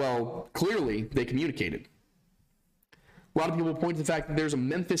 well, clearly they communicated. A lot of people point to the fact that there's a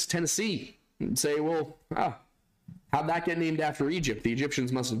Memphis, Tennessee, and say, well, how'd that get named after Egypt? The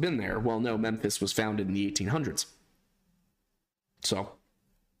Egyptians must have been there. Well, no, Memphis was founded in the 1800s. So,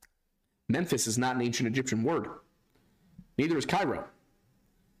 Memphis is not an ancient Egyptian word. Neither is Cairo.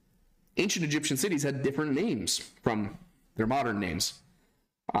 Ancient Egyptian cities had different names from their modern names.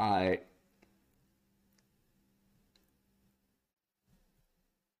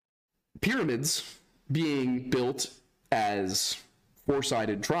 Pyramids being built as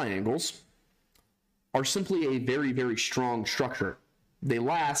four-sided triangles are simply a very, very strong structure. They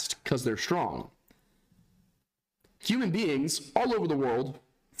last because they're strong. Human beings all over the world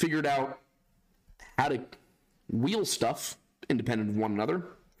figured out how to wheel stuff independent of one another,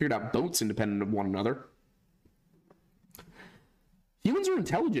 figured out boats independent of one another. Humans are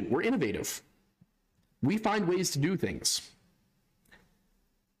intelligent. We're innovative. We find ways to do things.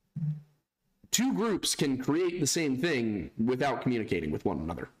 Two groups can create the same thing without communicating with one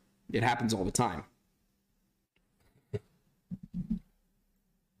another. It happens all the time.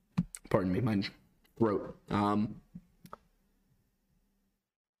 Pardon me, my throat.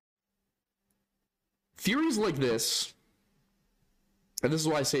 Theories like this, and this is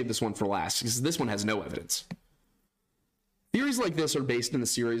why I saved this one for last, because this one has no evidence. Theories like this are based in a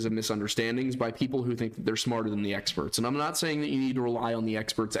series of misunderstandings by people who think that they're smarter than the experts. And I'm not saying that you need to rely on the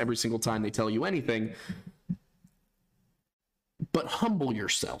experts every single time they tell you anything, but humble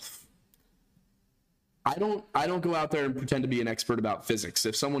yourself. I don't go out there and pretend to be an expert about physics.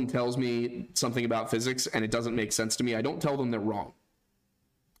 If someone tells me something about physics and it doesn't make sense to me, I don't tell them they're wrong.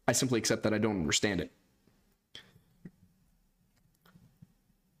 I simply accept that I don't understand it.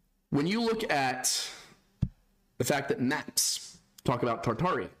 When you look at the fact that maps talk about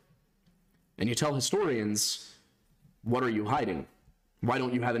Tartaria, and you tell historians, what are you hiding? Why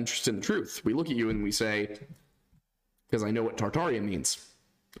don't you have interest in the truth? We look at you and we say, because I know what Tartaria means.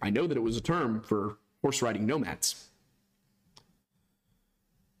 I know that it was a term for horse riding nomads.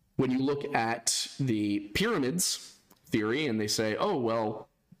 When you look at the pyramids theory and they say, oh, well,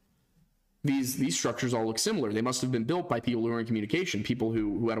 these structures all look similar. They must have been built by people who were in communication, people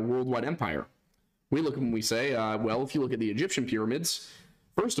who had a worldwide empire. We look and we say, well, if you look at the Egyptian pyramids,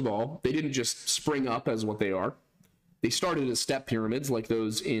 first of all, they didn't just spring up as what they are. They started as step pyramids like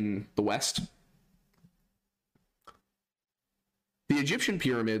those in the West. The Egyptian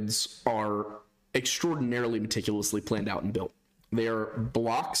pyramids are extraordinarily meticulously planned out and built. They are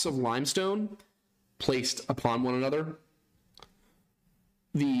blocks of limestone placed upon one another.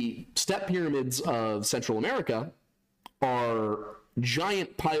 The step pyramids of Central America are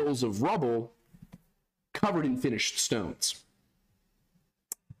giant piles of rubble covered in finished stones.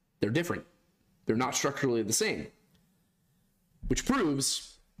 They're different. They're not structurally the same, which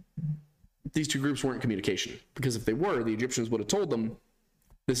proves these two groups weren't in communication, because if they were, the Egyptians would have told them,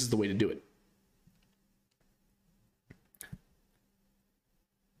 this is the way to do it.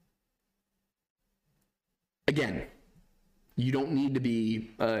 Again, you don't need to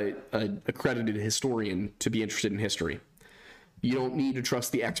be an accredited historian to be interested in history. You don't need to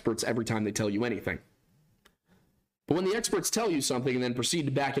trust the experts every time they tell you anything. But when the experts tell you something and then proceed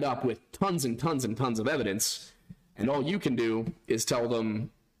to back it up with tons and tons and tons of evidence, and all you can do is tell them,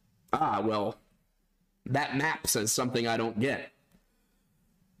 well, that map says something I don't get.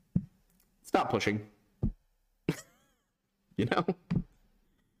 Stop pushing. You know?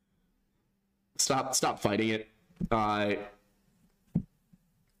 Stop fighting it.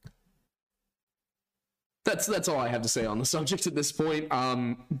 That's all I have to say on the subject at this point.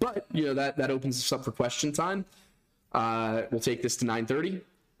 But you know, that opens us up for question time. We'll take this to 9:30,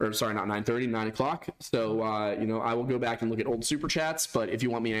 or sorry, not 9:30, 9 o'clock. So you know, I will go back and look at old super chats. But if you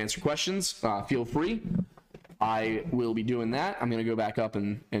want me to answer questions, feel free. I will be doing that. I'm gonna go back up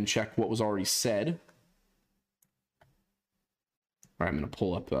and check what was already said. All right, I'm gonna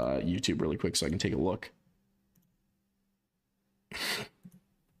pull up YouTube really quick so I can take a look.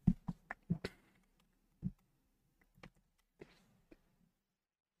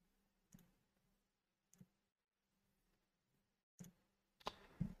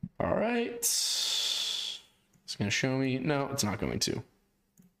 All right. It's going to show me. No, it's not going to.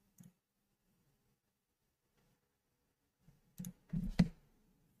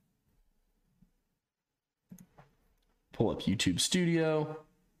 Pull up YouTube Studio.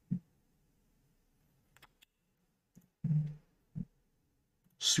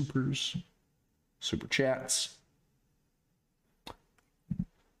 Super chats.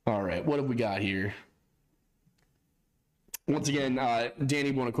 All right, what have we got here? Once again,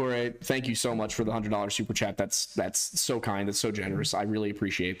 Danny Buonacore, thank you so much for the $100 super chat. That's so kind. That's so generous. I really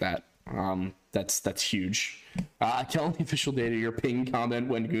appreciate that. That's huge. Kellen, the official data, your ping comment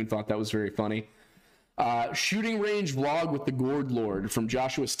when Goon thought that was very funny. Shooting range vlog with the Gourd Lord from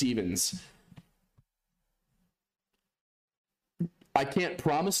Joshua Stevens. I can't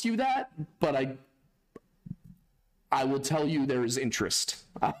promise you that, but I will tell you there is interest.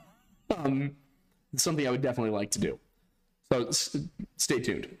 It's something I would definitely like to do. So stay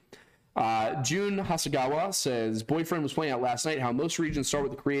tuned. June Hasagawa says, boyfriend was pointing out last night how most regions start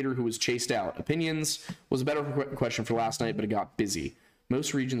with the creator who was chased out. Opinions was a better question for last night, but it got busy.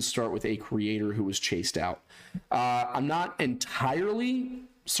 Most regions start with a creator who was chased out. I'm not entirely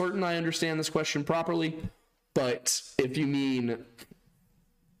certain I understand this question properly, but if you mean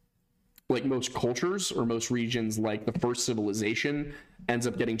like most cultures or most regions, like the first civilization ends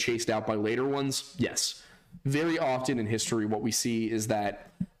up getting chased out by later ones, yes. Very often in history, what we see is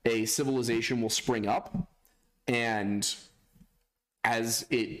that a civilization will spring up, and as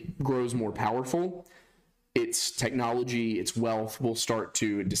it grows more powerful, its technology, its wealth will start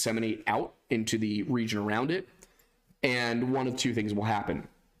to disseminate out into the region around it, and one of two things will happen.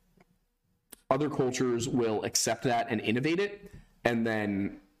 Other cultures will accept that and innovate it, and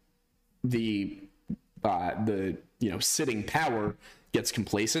then the sitting power gets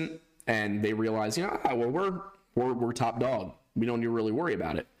complacent, and they realize, we're top dog. We don't need to really worry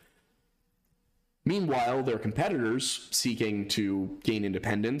about it. Meanwhile, their competitors seeking to gain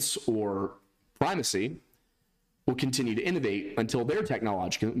independence or primacy will continue to innovate until they're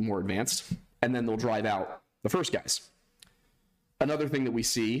technologically more advanced, and then they'll drive out the first guys. Another thing that we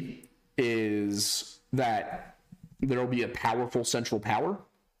see is that there'll be a powerful central power,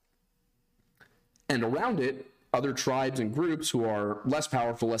 and around it, other tribes and groups who are less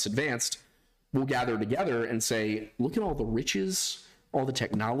powerful, less advanced, will gather together and say, look at all the riches, all the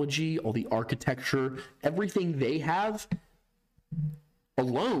technology, all the architecture, everything they have.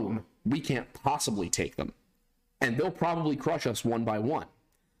 Alone, we can't possibly take them. And they'll probably crush us one by one.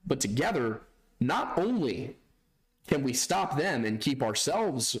 But together, not only can we stop them and keep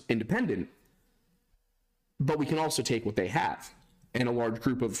ourselves independent, but we can also take what they have. And a large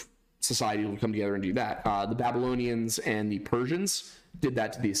group of society will come together and do that. The Babylonians and the Persians did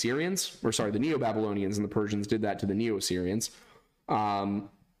that to the Assyrians, the Neo-Babylonians and the Persians did that to the Neo-Assyrians.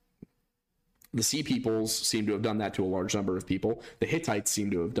 The Sea Peoples seem to have done that to a large number of people. The Hittites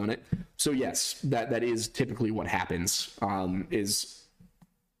seem to have done it. So yes, that is typically what happens, is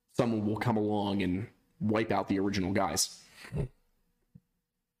someone will come along and wipe out the original guys.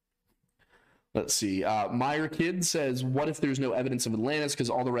 Let's see. Meyer Kid says, what if there's no evidence of Atlantis because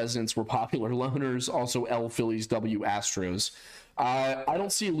all the residents were popular loners? Also, L Phillies, W Astros. I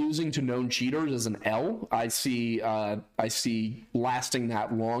don't see losing to known cheaters as an L. I see lasting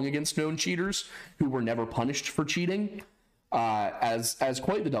that long against known cheaters who were never punished for cheating as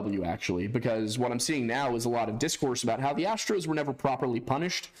quite the W, actually, because what I'm seeing now is a lot of discourse about how the Astros were never properly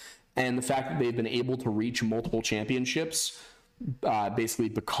punished, and the fact that they've been able to reach multiple championships basically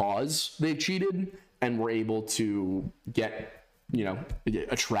because they cheated and were able to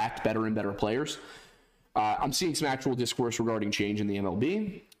attract better and better players. I'm seeing some actual discourse regarding change in the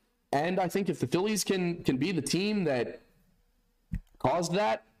MLB, and I think if the Phillies can be the team that caused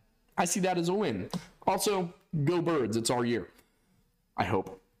that, I see that as a win. Also, go Birds, it's our year. I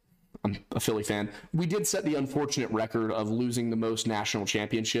hope. I'm a Philly fan. We did set the unfortunate record of losing the most national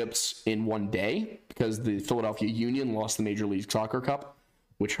championships in one day because the Philadelphia Union lost the Major League Soccer Cup,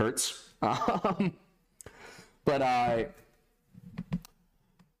 which hurts.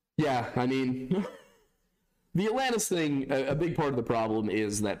 The Atlantis thing, a big part of the problem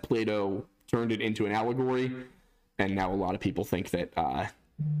is that Plato turned it into an allegory, and now a lot of people think that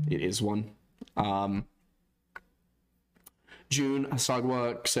it is one. June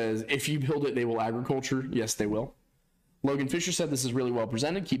Asagwa says, if you build it, they will agriculture. Yes, they will. Logan Fisher said, this is really well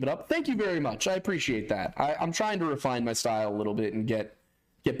presented. Keep it up. Thank you very much. I appreciate that. I'm trying to refine my style a little bit and get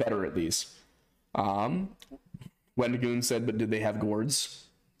better at these. Wendigoon said, but did they have gourds?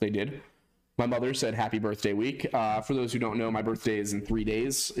 They did. My mother said, happy birthday week. For those who don't know, my birthday is in 3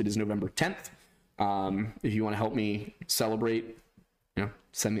 days. It is November 10th. If you want to help me celebrate,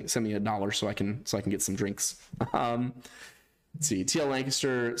 send me $1 so I can get some drinks. Let's see. TL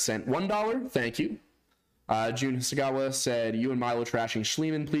Lancaster sent $1. Thank you. June Hisagawa said, you and Milo trashing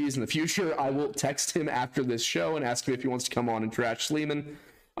Schliemann, please. In the future, I will text him after this show and ask him if he wants to come on and trash Schliemann.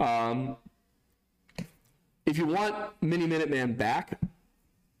 If you want Mini Minuteman back,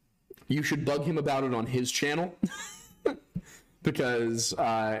 you should bug him about it on his channel because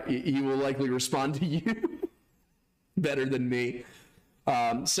he will likely respond to you better than me.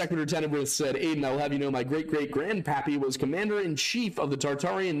 Secretary Tenebris said, Aiden, I will have you know my great-great-grandpappy was commander-in-chief of the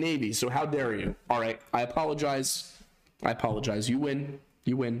Tartarian Navy, so how dare you? All right, I apologize. You win.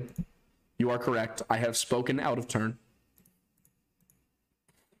 You are correct. I have spoken out of turn.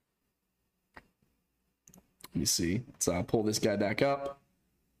 Let me see. Let's pull this guy back up.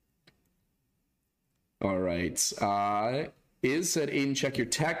 All right. Is said, Aiden, check your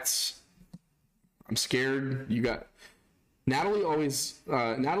texts. I'm scared. You got... Natalie and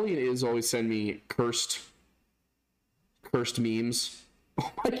Iz always send me cursed memes.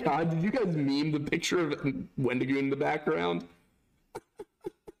 Oh my god, did you guys meme the picture of Wendigoon in the background?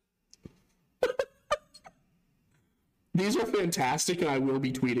 These are fantastic, and I will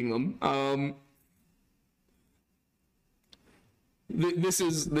be tweeting them. This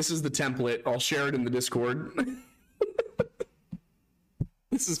is the template. I'll share it in the Discord.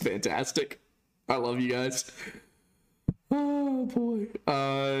 This is fantastic. I love you guys. Oh boy.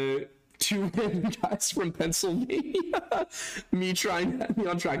 Two random guys from Pennsylvania. me on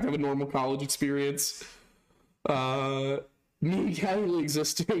track to have a normal college experience. Me casually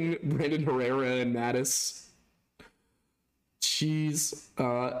existing. Brandon Herrera and Mattis. Jeez.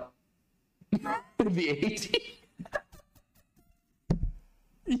 The 80.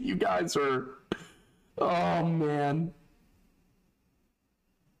 You guys are. Oh man.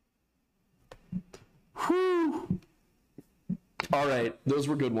 Whew. All right, those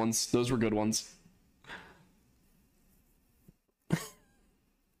were good ones. Where do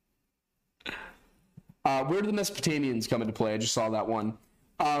the Mesopotamians come into play? I just saw that one.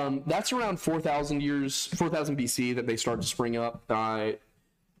 That's around 4,000 BC that they start to spring up.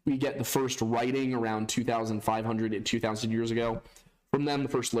 We get the first writing around 2,500 and 2,000 years ago. From them, the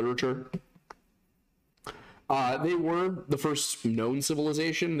first literature. They were the first known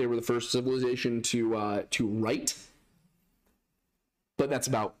civilization. They were the first civilization to write. But that's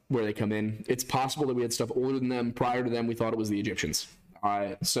about where they come in. It's possible that we had stuff older than them. Prior to them, we thought it was the Egyptians.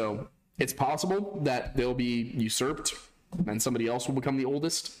 So it's possible that they'll be usurped and somebody else will become the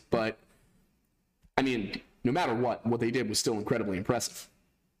oldest. But, I mean, no matter what they did was still incredibly impressive.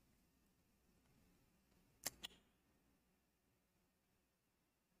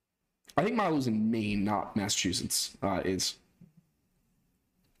 I think Milo's in Maine, not Massachusetts, is.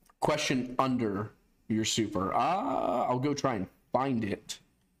 Question under your super. I'll go try and find it.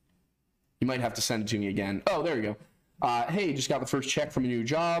 You might have to send it to me again. Oh, there you go. Hey, just got the first check from a new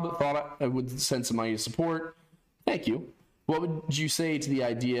job. Thought I would send some money to support. Thank you. What would you say to the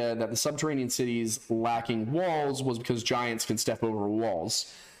idea that the subterranean cities lacking walls was because giants can step over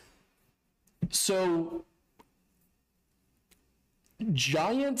walls? So,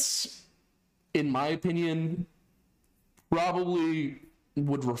 giants, in my opinion, probably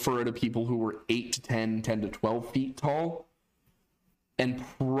would refer to people who were 8 to 10 to 12 feet tall. And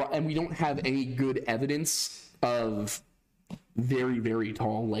we don't have any good evidence of very, very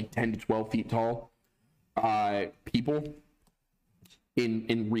tall, like 10 to 12 feet tall people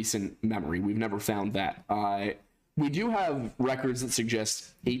in recent memory. We've never found that. We do have records that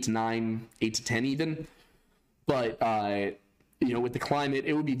suggest 8 to 9, 8 to 10 even. But, with the climate,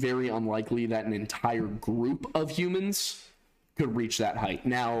 it would be very unlikely that an entire group of humans could reach that height.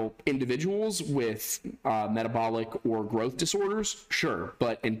 Now, individuals with metabolic or growth disorders, sure,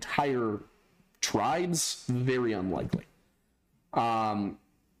 but entire tribes, very unlikely. More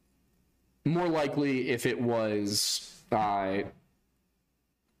likely if it was, in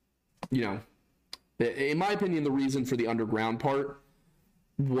my opinion, the reason for the underground part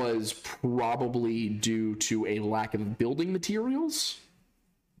was probably due to a lack of building materials.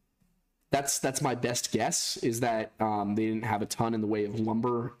 That's my best guess, is that they didn't have a ton in the way of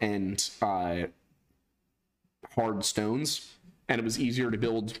lumber and hard stones, and it was easier to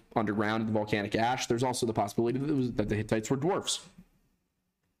build underground in the volcanic ash. There's also the possibility that the Hittites were dwarfs.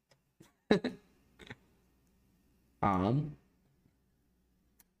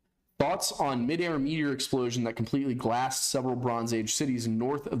 Thoughts on mid-air meteor explosion that completely glassed several Bronze Age cities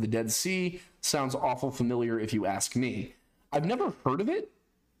north of the Dead Sea? Sounds awful familiar if you ask me. I've never heard of it.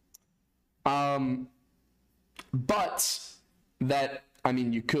 But that, I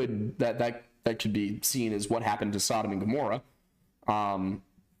mean, you could, that could be seen as what happened to Sodom and Gomorrah.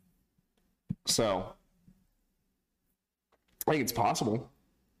 So I think it's possible.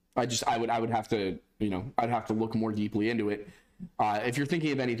 I would have to, I'd have to look more deeply into it. If you're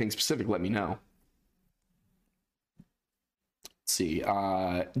thinking of anything specific, let me know. Let's see.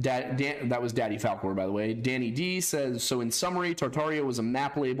 That was Daddy Falcor, by the way. Danny D says, so in summary, Tartaria was a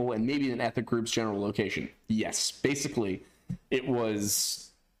map label and maybe an ethnic group's general location. Yes, basically, it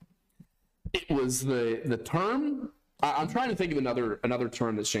was the term. I'm trying to think of another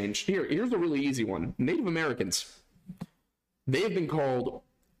term that's changed. Here's a really easy one. Native Americans. They have been called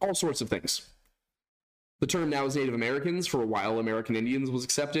all sorts of things. The term now is Native Americans. For a while, American Indians was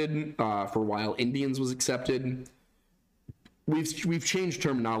accepted. For a while, Indians was accepted. We've changed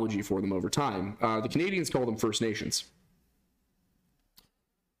terminology for them over time. The Canadians call them First Nations.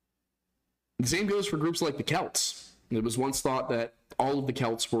 The same goes for groups like the Celts. It was once thought that all of the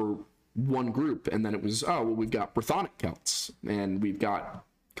Celts were one group, and then it was, we've got Brythonic Celts, and we've got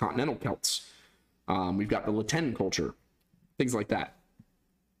Continental Celts. We've got the Latin culture, things like that.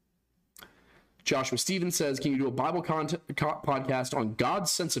 Joshua Stevens says, can you do a Bible podcast on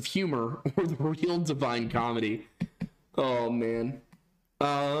God's sense of humor or the real divine comedy? Oh man.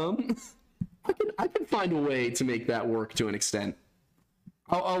 I can find a way to make that work to an extent.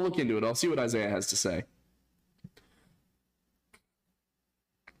 I'll look into it. I'll see what Isaiah has to say.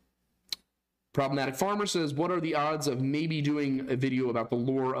 Problematic Farmer says, what are the odds of maybe doing a video about the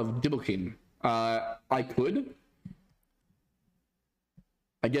lore of Dibblkin? I could.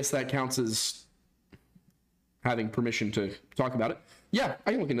 I guess that counts as having permission to talk about it. Yeah,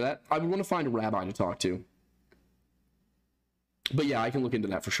 I can look into that. I would want to find a rabbi to talk to. But yeah, I can look into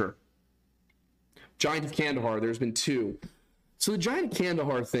that for sure. Giant of Kandahar, there's been 2. So the Giant of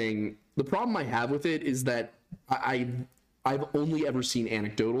Kandahar thing, the problem I have with it is that I've only ever seen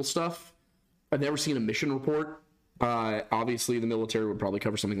anecdotal stuff. I've never seen a mission report. Obviously, the military would probably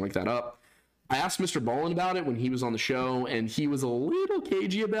cover something like that up. I asked Mr. Ballin about it when he was on the show, and he was a little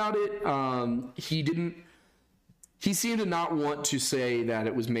cagey about it. He seemed to not want to say that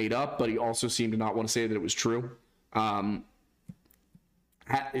it was made up, but he also seemed to not want to say that it was true.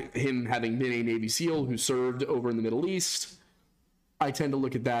 Him having been a Navy SEAL who served over in the Middle East, I tend to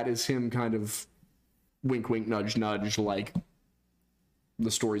look at that as him kind of wink, wink, nudge, nudge, like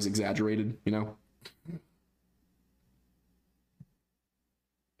the story's exaggerated, you know?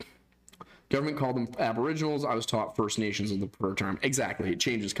 Government called them Aboriginals. I was taught First Nations in the per term. Exactly. It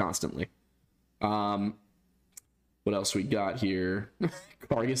changes constantly. What else we got here?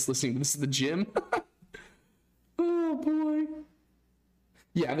 Cargus listening to this at the gym. Oh, boy.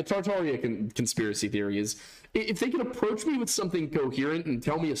 Yeah, the Tartaria conspiracy theory is, if they can approach me with something coherent and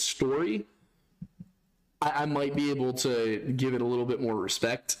tell me a story, I might be able to give it a little bit more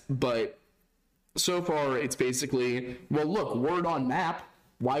respect. But so far, it's basically, well, look, word on map.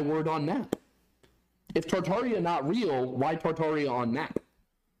 Why word on map? If Tartaria not real, why Tartaria on map?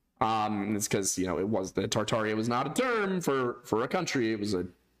 It's because, you know, Tartaria was not a term for a country. It was a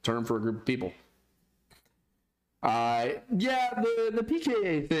term for a group of people. Yeah, the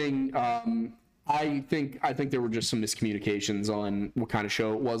PKA thing, I think there were just some miscommunications on what kind of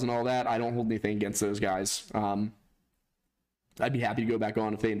show it was and all that. I don't hold anything against those guys. I'd be happy to go back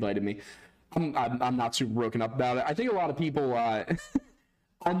on if they invited me. I'm not super broken up about it. I think a lot of people,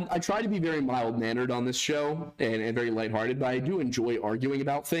 I try to be very mild-mannered on this show and very lighthearted, but I do enjoy arguing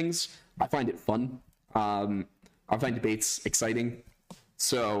about things. I find it fun. I find debates exciting.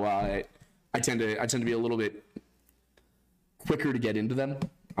 So I tend to be a little bit quicker to get into them.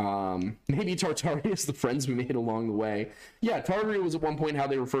 Maybe Tartaria is the friends we made along the way. Yeah, Tartaria was at one point how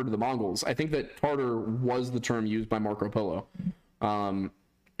they referred to the Mongols. I think that Tartar was the term used by Marco Polo.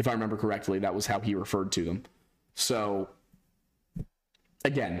 If I remember correctly, that was how he referred to them. So,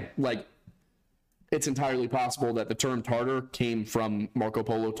 again, like, it's entirely possible that the term Tartar came from Marco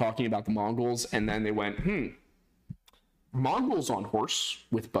Polo talking about the Mongols, and then they went, Mongols on horse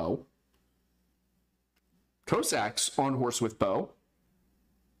with bow. Cossacks on horse with bow.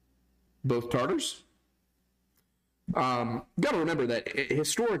 Both Tartars. Got to remember that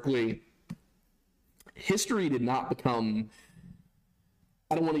historically, history did not become,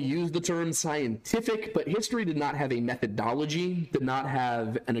 I don't want to use the term scientific, but history did not have a methodology, did not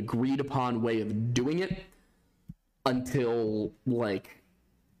have an agreed upon way of doing it until, like,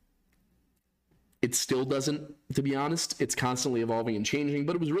 it still doesn't, to be honest. It's constantly evolving and changing,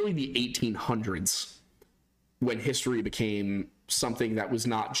 but it was really the 1800s when history became something that was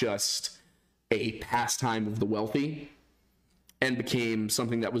not just a pastime of the wealthy and became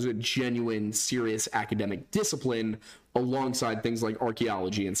something that was a genuine, serious academic discipline alongside things like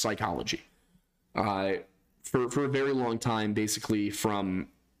archaeology and psychology. For a very long time, basically from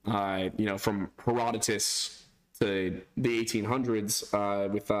Herodotus to the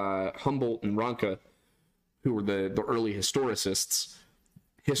 1800s with Humboldt and Ranke, who were the early historicists,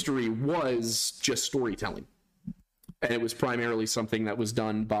 history was just storytelling. And it was primarily something that was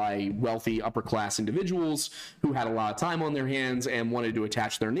done by wealthy upper-class individuals who had a lot of time on their hands and wanted to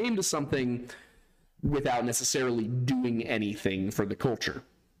attach their name to something without necessarily doing anything for the culture.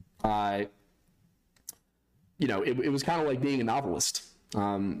 It was kind of like being a novelist.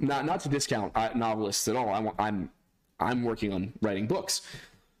 Not to discount novelists at all. I'm working on writing books.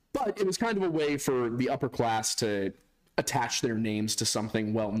 But it was kind of a way for the upper class to attach their names to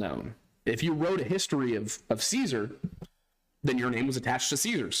something well-known. If you wrote a history of Caesar, then your name was attached to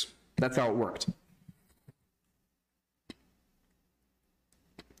Caesar's. That's how it worked.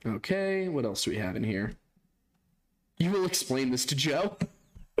 Okay, what else do we have in here? You will explain this to Joe?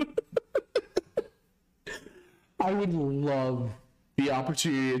 I would love the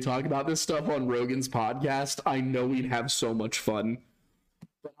opportunity to talk about this stuff on Rogan's podcast. I know we'd have so much fun.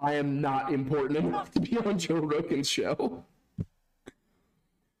 But I am not important enough to be on Joe Rogan's show.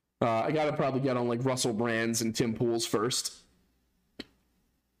 I gotta probably get on like Russell Brand's and Tim Pool's first.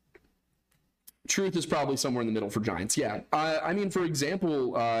 Truth is probably somewhere in the middle for giants. Yeah. I mean, for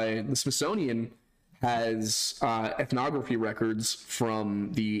example, the Smithsonian has ethnography records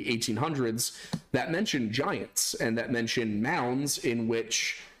from the 1800s that mention giants and that mention mounds in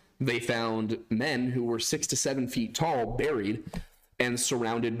which they found men who were 6 to 7 feet tall buried and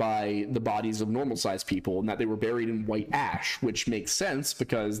surrounded by the bodies of normal-sized people, and that they were buried in white ash, which makes sense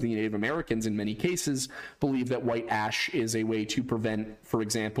because the Native Americans, in many cases, believe that white ash is a way to prevent, for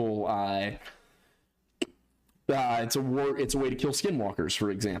example, it's a way to kill skinwalkers,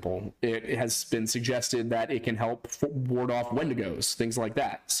 for example. It has been suggested that it can help ward off wendigos, things like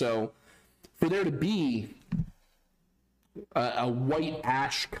that. So for there to be a white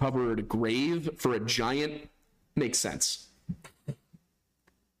ash covered grave for a giant makes sense.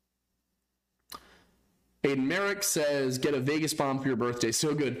 Aiden Merrick says, get a Vegas bomb for your birthday.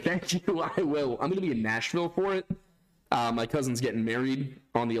 So good. Thank you. I will. I'm going to be in Nashville for it. My cousin's getting married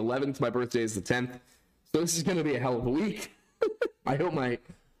on the 11th. My birthday is the 10th. So this is going to be a hell of a week. I hope my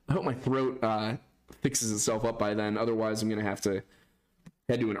throat fixes itself up by then. Otherwise, I'm going to have to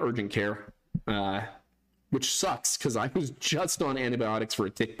head to an urgent care, which sucks because I was just on antibiotics for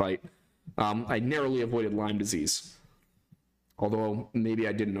a tick bite. I narrowly avoided Lyme disease. Although maybe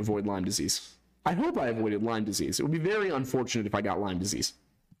I didn't avoid Lyme disease. I hope I avoided Lyme disease. It would be very unfortunate if I got Lyme disease.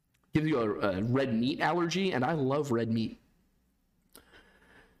 Gives you a red meat allergy, and I love red meat.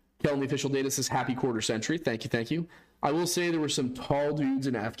 Kellen, the official data says happy quarter century. Thank you, thank you. I will say there were some tall dudes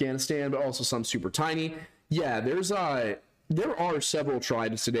in Afghanistan, but also some super tiny. Yeah, there are several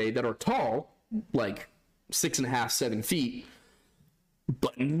tribes today that are tall, like 6.5, 7 feet,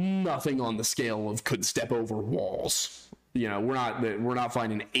 but nothing on the scale of could step over walls. You know, we're not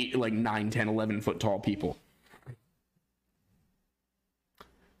finding 9, 10, 11 foot tall people.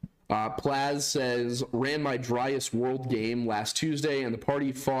 Plaz says, ran my driest world game last Tuesday, and the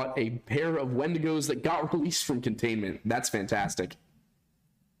party fought a pair of Wendigos that got released from containment. That's fantastic.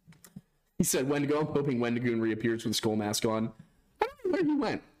 He said, Wendigo, I'm hoping Wendigoon reappears with a skull mask on. I don't know where he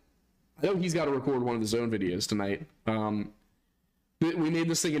went. I know he's got to record one of his own videos tonight. We made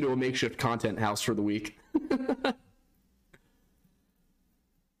this thing into a makeshift content house for the week.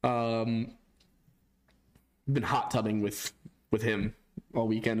 Been hot tubbing with him all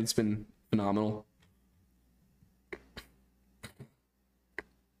weekend. It's been phenomenal.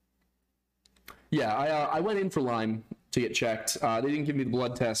 Yeah, I went in for Lyme to get checked. They didn't give me the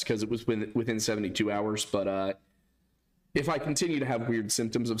blood test because it was within 72 hours, but if I continue to have weird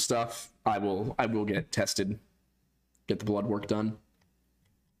symptoms of stuff, I will get tested, get the blood work done.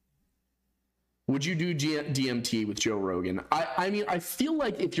 Would you do DMT with Joe Rogan? I mean, I feel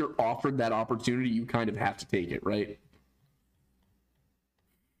like if you're offered that opportunity, you kind of have to take it, right?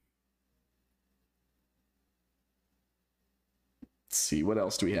 Let's see, what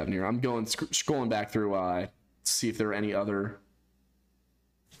else do we have in here? I'm scrolling back through, see if there are any other.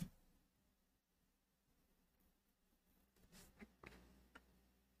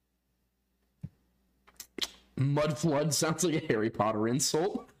 Mud flood sounds like a Harry Potter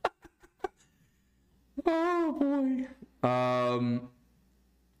insult. Oh boy.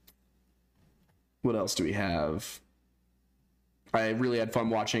 What else do we have? I really had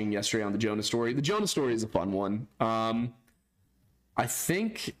fun watching yesterday on the Jonah Story. The Jonah Story is a fun one. I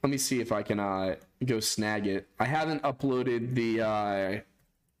think, let me see if I can go snag it. I haven't uploaded the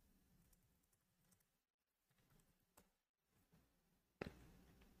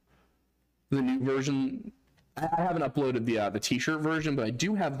new version. I haven't uploaded the t-shirt version, but I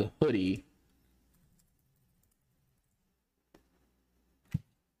do have the hoodie.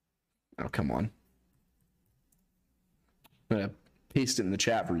 Oh, come on. I'm going to paste it in the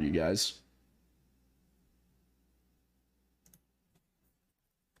chat for you guys.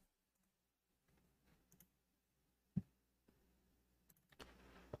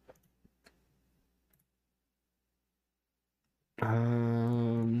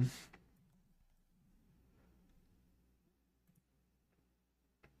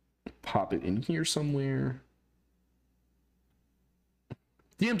 Pop it in here somewhere.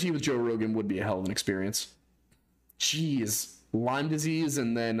 DMT with Joe Rogan would be a hell of an experience. Jeez, Lyme disease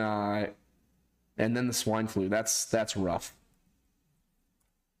and then the swine flu. That's rough.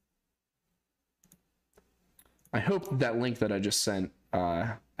 I hope that link that I just sent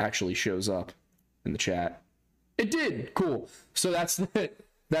actually shows up in the chat. It did. Cool. So that's the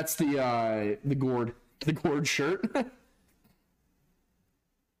gourd shirt.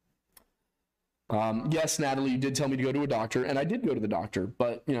 Yes, Natalie, you did tell me to go to a doctor, and I did go to the doctor,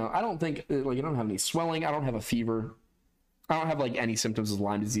 but, you know, I don't think, like, I don't have any swelling, I don't have a fever. I don't have like any symptoms of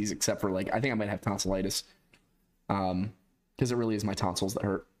Lyme disease except for like I think I might have tonsillitis, because it really is my tonsils that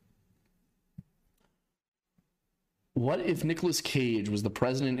hurt. What if Nicolas Cage was the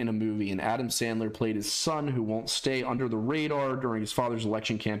president in a movie and Adam Sandler played his son who won't stay under the radar during his father's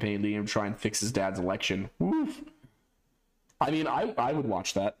election campaign, leading him to try and fix his dad's election? Woof. I mean, I would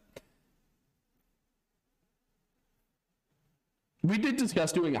watch that. We did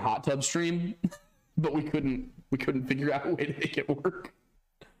discuss doing a hot tub stream, but we couldn't figure out a way to make it work.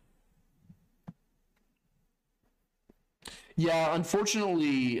 Yeah,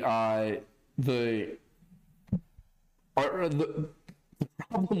 unfortunately, the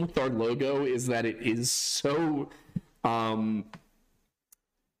problem with our logo is that it is so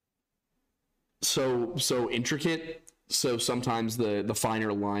intricate. So sometimes the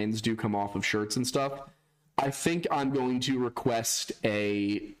finer lines do come off of shirts and stuff. I think I'm going to request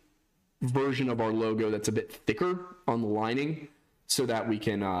a version of our logo that's a bit thicker on the lining so that we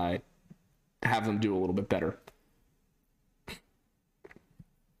can have them do a little bit better.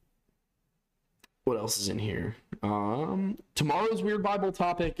 What else is in here? Tomorrow's Weird Bible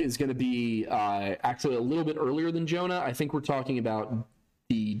topic is going to be actually a little bit earlier than Jonah. I think we're talking about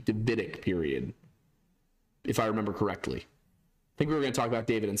the Davidic period, if I remember correctly. I think we were going to talk about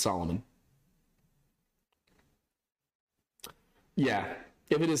David and Solomon. Yeah,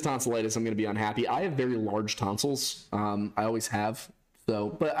 if it is tonsillitis, I'm going to be unhappy. I have very large tonsils. I always have.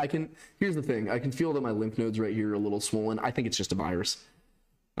 So, but here's the thing. I can feel that my lymph nodes right here are a little swollen. I think it's just a virus.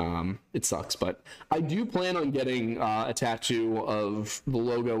 It sucks, but I do plan on getting a tattoo of the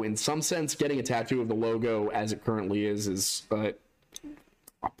logo in some sense. Getting a tattoo of the logo as it currently is a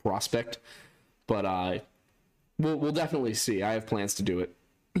prospect, but we'll definitely see. I have plans to do it.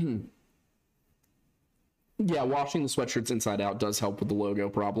 Yeah, washing the sweatshirts inside out does help with the logo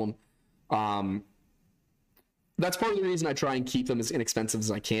problem. That's part of the reason I try and keep them as inexpensive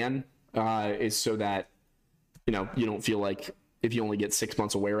as I can, is so that, you don't feel like if you only get 6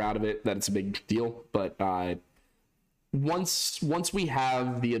 months of wear out of it, that it's a big deal. But once we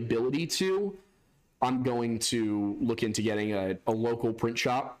have the ability to, I'm going to look into getting a local print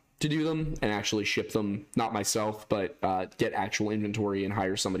shop to do them and actually ship them, not myself, but get actual inventory and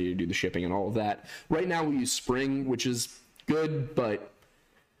hire somebody to do the shipping and all of that. Right now we use Spring, which is good, but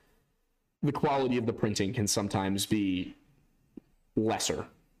the quality of the printing can sometimes be lesser.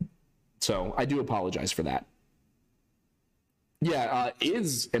 So I do apologize for that. Yeah,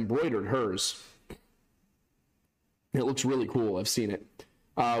 Iz embroidered hers. It looks really cool. I've seen it.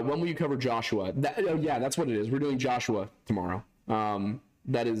 When will you cover Joshua? Yeah, that's what it is. We're doing Joshua tomorrow.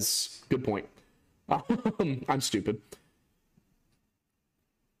 That is good point. I'm stupid.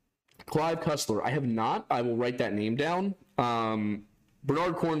 Clive Cussler. I have not. I will write that name down.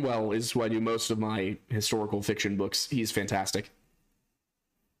 Bernard Cornwell is who I do most of my historical fiction books. He's fantastic.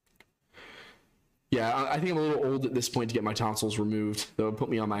 Yeah, I think I'm a little old at this point to get my tonsils removed. That would put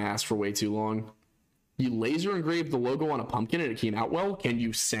me on my ass for way too long. You laser engraved the logo on a pumpkin and it came out well? Can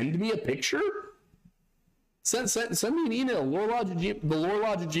you send me a picture? Send me an email,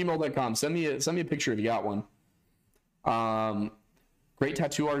 thelorelodge@gmail.com. Send me a picture if you got one. Great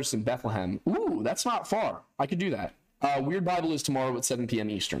tattoo artist in Bethlehem. Ooh, that's not far. I could do that. Weird Bible is tomorrow at 7 p.m.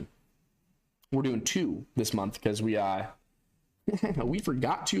 Eastern. We're doing 2 this month because we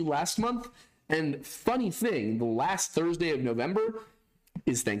forgot to last month. And funny thing, the last Thursday of November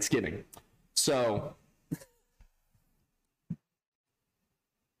is Thanksgiving. So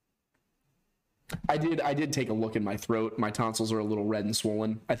I did take a look in my throat. My tonsils are a little red and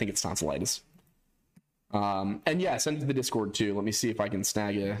swollen. I think it's tonsillitis. And yeah, send it to the Discord too. Let me see if I can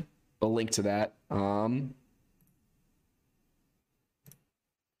snag a link to that.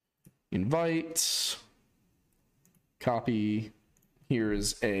 Invite, copy.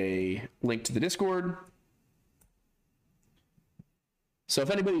 Here's a link to the Discord. So if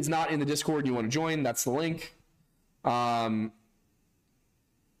anybody's not in the Discord and you want to join, that's the link.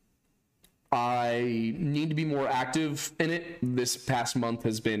 I need to be more active in it. This past month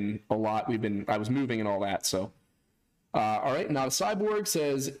has been a lot. I was moving and all that. So, all right. Now, Cyborg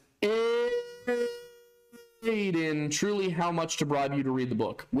says, Aiden, truly how much to bribe you to read the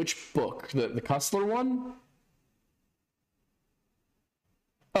book? Which book? The Cussler one?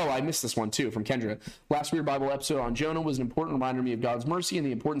 Oh, I missed this one too from Kendra. Last Weird Bible episode on Jonah was an important reminder to me of God's mercy and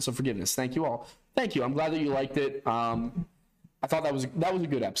the importance of forgiveness. Thank you all. Thank you. I'm glad that you liked it. I thought that was a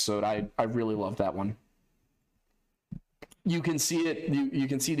good episode. I really loved that one. You can see it. You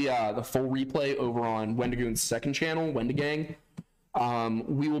can see the full replay over on Wendigoon's second channel, Wendigang.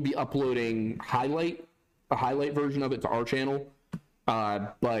 We will be uploading a highlight version of it to our channel,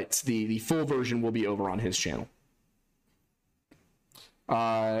 but the full version will be over on his channel.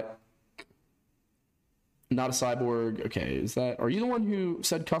 Not a cyborg. Okay, are you the one who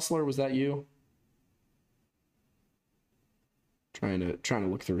said Cussler? Was that you? Trying to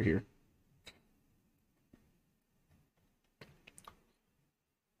look through here.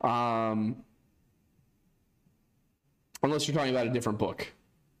 Unless you're talking about a different book,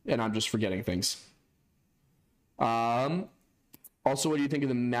 and I'm just forgetting things. Also, what do you think of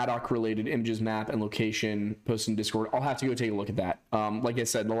the Maddock-related images, map, and location posted in Discord? I'll have to go take a look at that. Like I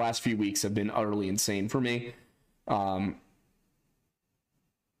said, the last few weeks have been utterly insane for me. Wendigoon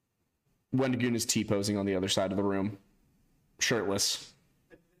is T-posing on the other side of the room, shirtless,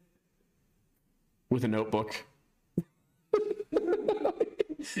 with a notebook.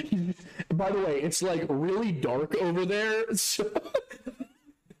 By the way, it's like really dark over there, so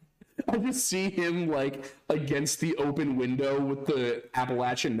I just see him like against the open window with the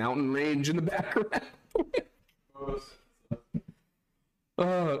Appalachian Mountain Range in the background.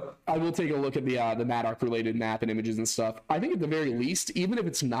 I will take a look at the Maddock-related map and images and stuff. I think at the very least, even if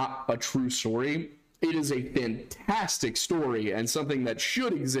it's not a true story, it is a fantastic story and something that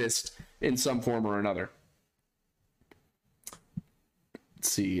should exist in some form or another.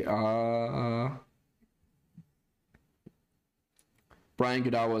 Let's see. Brian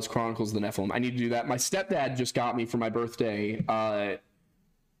Godawa's Chronicles of the Nephilim. I need to do that. My stepdad just got me for my birthday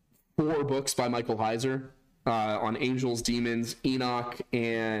 4 books by Michael Heiser on angels, demons, Enoch,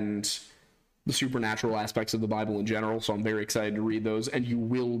 and the supernatural aspects of the Bible in general. So I'm very excited to read those, and you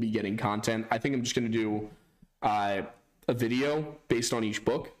will be getting content. I think I'm just going to do a video based on each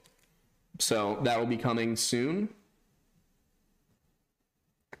book. So that will be coming soon.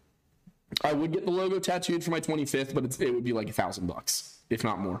 I would get the logo tattooed for my 25th, but it would be like $1,000, if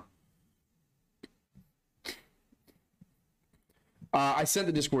not more. I sent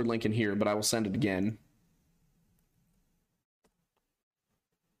the Discord link in here, but I will send it again.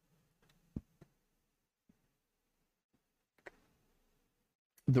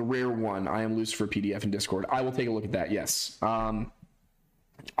 The rare one, I am loose for PDF in Discord. I will take a look at that, yes. I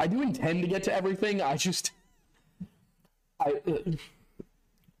do intend to get to everything.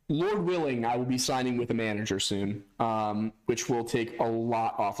 Lord willing, I will be signing with a manager soon, which will take a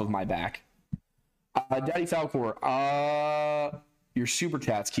lot off of my back. Daddy Falcor, your super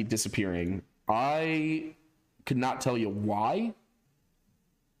chats keep disappearing. I could not tell you why.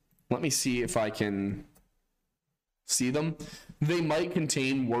 Let me see if I can see them. They might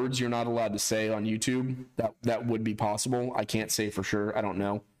contain words you're not allowed to say on YouTube. That would be possible. I can't say for sure. I don't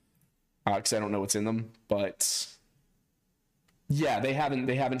know, because I don't know what's in them, but yeah, they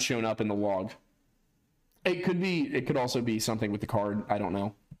haven't shown up in the log. It could also be something with the card. I don't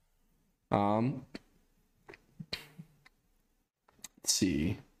know. Let's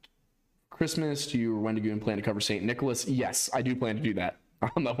see. Christmas, do you or Wendigo plan to cover St. Nicholas? Yes, I do plan to do that. I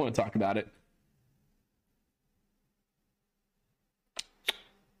want to talk about it.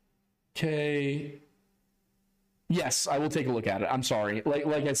 Okay. Yes, I will take a look at it. I'm sorry. Like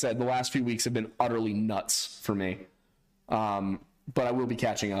I said, the last few weeks have been utterly nuts for me. But I will be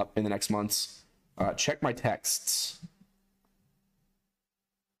catching up in the next months. Check my texts.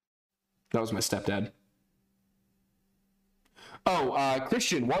 That was my stepdad. Oh,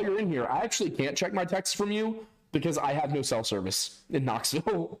 Christian, while you're in here, I actually can't check my texts from you because I have no cell service in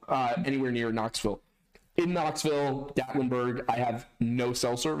Knoxville, anywhere near Knoxville. In Knoxville, Gatlinburg, I have no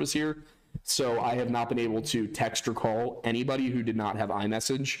cell service here, so I have not been able to text or call anybody who did not have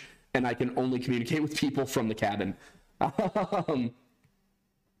iMessage, and I can only communicate with people from the cabin.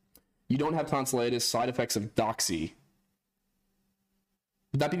 You don't have tonsillitis, side effects of doxy.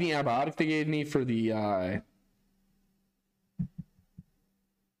 Would that be the antibiotic they gave me for the, I'm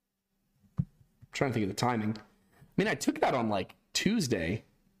trying to think of the timing. I mean, I took that on like Tuesday.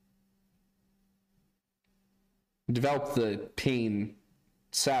 Developed the pain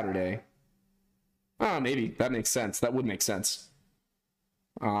Saturday. Maybe that makes sense. That would make sense.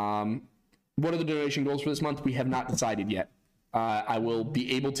 What are the donation goals for this month? We have not decided yet. I will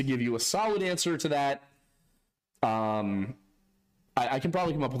be able to give you a solid answer to that. I can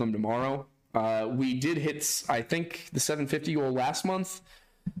probably come up with them tomorrow. We did hit, I think, the 750 goal last month.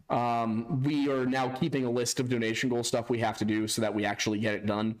 We are now keeping a list of donation goal stuff we have to do so that we actually get it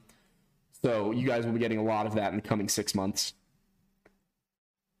done. So you guys will be getting a lot of that in the coming 6 months.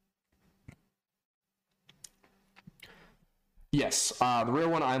 Yes, the rare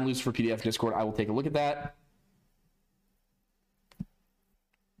one, I'm loose for PDF Discord. I will take a look at that.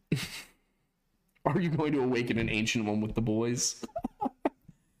 Are you going to awaken an ancient one with the boys?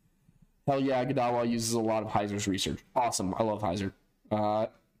 Hell yeah, Godawa uses a lot of Heiser's research. Awesome, I love Heiser.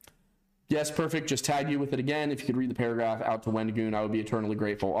 Yes, perfect. Just tag you with it again. If you could read the paragraph out to Wendigoon, I would be eternally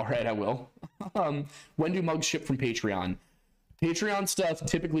grateful. All right, I will. When do mugs ship from Patreon? Patreon stuff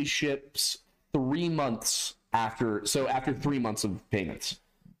typically ships 3 months after 3 months of payments.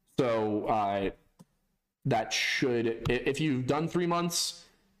 So that should, if you've done 3 months,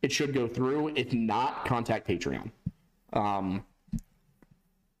 it should go through. If not, contact Patreon. And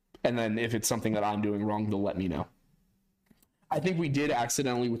then if it's something that I'm doing wrong, they'll let me know. I think we did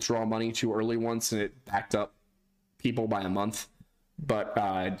accidentally withdraw money too early once, and it backed up people by a month. But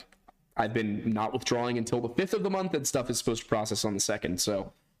I've been not withdrawing until the 5th of the month, and stuff is supposed to process on the 2nd.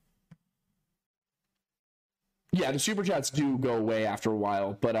 So, yeah, the super chats do go away after a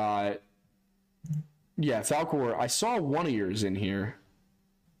while. But, yeah, Falcor, I saw one of yours in here.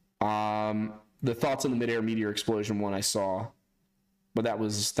 The thoughts on the midair meteor explosion one I saw. But that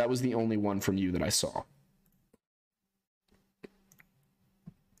was the only one from you that I saw.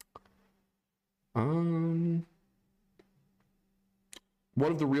 What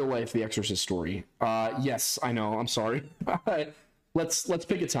of the real life The Exorcist story? Yes, I know. I'm sorry. Let's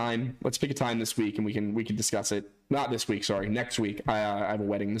pick a time. Let's pick a time this week, and we can discuss it. Not this week. Sorry, next week. I have a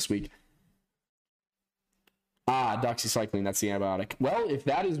wedding this week. Doxycycline. That's the antibiotic. Well, if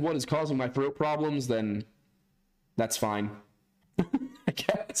that is what is causing my throat problems, then that's fine. I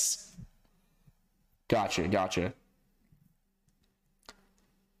guess. Gotcha.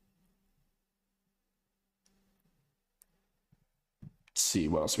 Let's see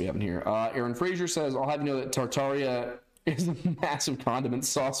what else we have in here. Aaron Frazier says, I'll have you know that Tartaria is a massive condiment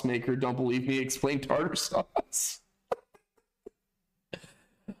sauce maker. Don't believe me? Explain tartar sauce.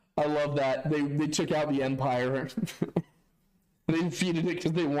 I love that. They took out the Empire. They defeated it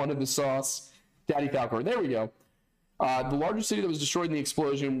because they wanted the sauce. Daddy Falcor. There we go. The largest city that was destroyed in the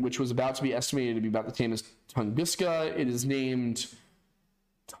explosion, which was about to be estimated to be about the same as Tunguska, it is named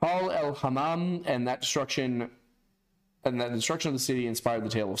Tal el Hammam, and that destruction of the city inspired the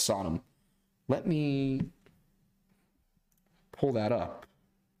tale of Sodom. Let me pull that up.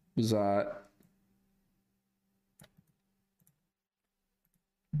 Was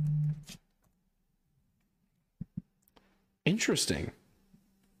interesting.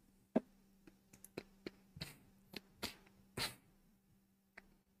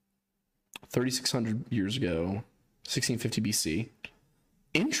 $3,600 years ago, 1650 BC.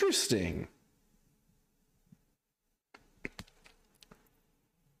 Interesting.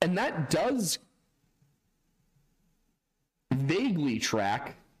 And that does vaguely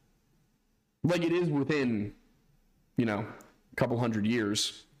track, like it is within, a couple hundred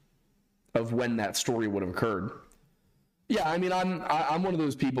years of when that story would have occurred. Yeah, I mean, I'm one of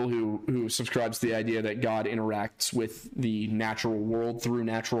those people who subscribes to the idea that God interacts with the natural world through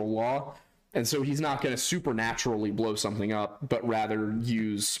natural law, and so he's not going to supernaturally blow something up, but rather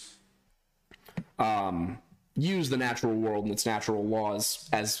use the natural world and its natural laws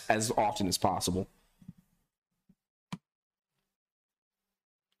as often as possible.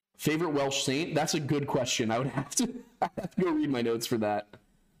 Favorite Welsh saint? That's a good question. I'd have to go read my notes for that.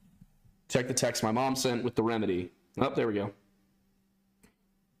 Check the text my mom sent with the remedy. Oh, there we go.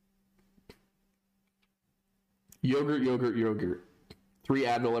 Yogurt. 3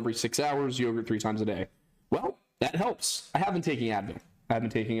 Advil every 6 hours, yogurt 3 times a day. Well, that helps. I have been taking Advil. I have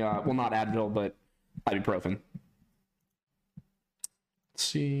been taking, well, not Advil, but ibuprofen. Let's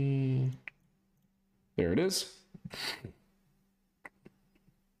see. There it is.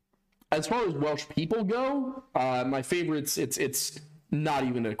 As far as Welsh people go, my favorites, it's not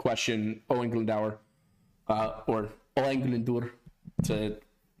even a question, Owen Glendower, or Owen Glendower, to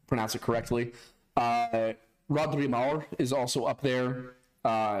pronounce it correctly. Rodri Maur is also up there.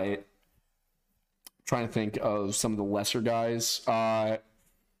 Trying to think of some of the lesser guys.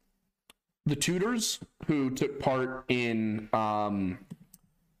 The Tudors, who took part in the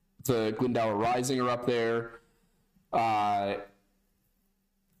Glendower Rising, are up there.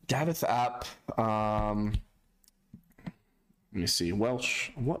 Davith App. Let me see. Welsh.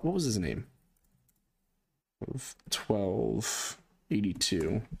 What was his name?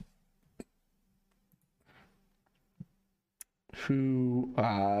 1282. Who?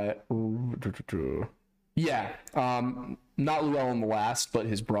 Yeah. Not Llewellyn the Last, but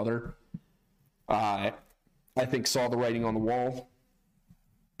his brother. I think saw the writing on the wall.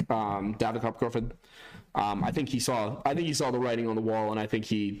 David Hopcroft. I think he saw the writing on the wall, and I think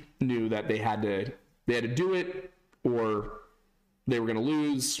he knew that they had to do it, or they were going to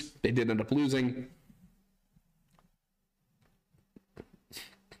lose. They did end up losing.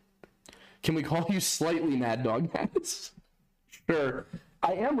 Can we call you slightly Mad Dog Mattis? Sure.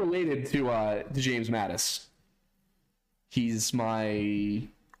 I am related to James Mattis. He's my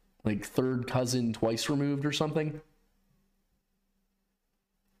like third cousin twice removed or something.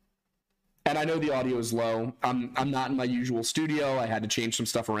 And I know the audio is low. I'm not in my usual studio. I had to change some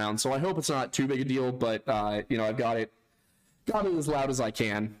stuff around, so I hope it's not too big a deal. But you know, I've got it as loud as I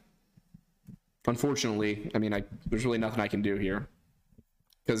can. Unfortunately, I mean, there's really nothing I can do here,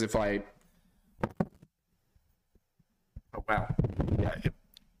 because if I, oh wow, yeah,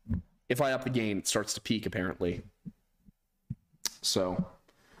 if I up the gain, it starts to peak apparently. So.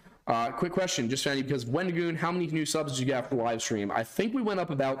 Quick question, just found you because Wendigoon, how many new subs did you get after the live stream? I think we went up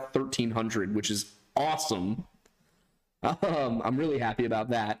about 1,300, which is awesome. I'm really happy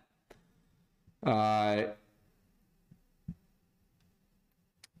about that. Let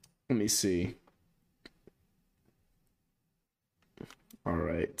me see. All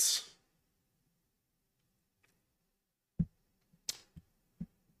right.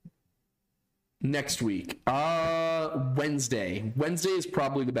 Next week, Wednesday. Wednesday is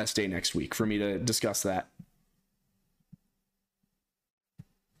probably the best day next week for me to discuss that.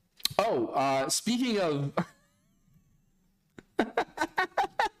 Oh, speaking of,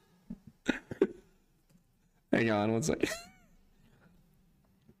 hang on one second.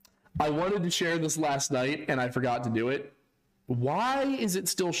 I wanted to share this last night and I forgot to do it. Why is it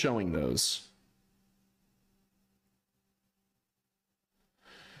still showing those?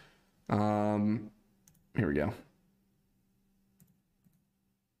 Here we go.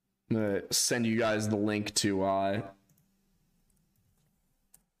 I'm gonna send you guys the link to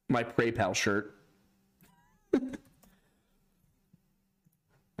my PayPal shirt.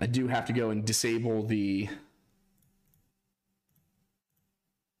 I do have to go and disable the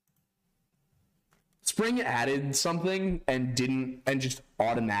Spring added something and just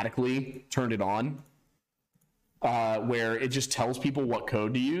automatically turned it on, where it just tells people what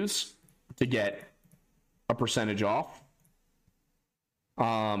code to use to get a percentage off.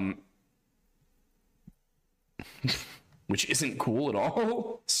 Which isn't cool at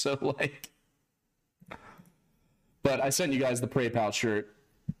all. So like, but I sent you guys the PayPal shirt.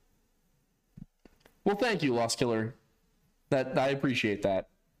 Well, thank you, Lost Killer. I appreciate that.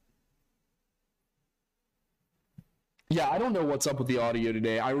 Yeah, I don't know what's up with the audio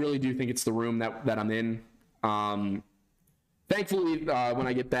today. I really do think it's the room that I'm in. Thankfully, when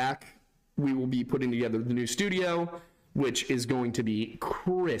I get back, we will be putting together the new studio, which is going to be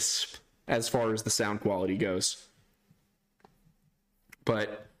crisp as far as the sound quality goes.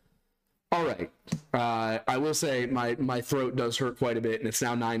 But, all right. I will say my throat does hurt quite a bit, and it's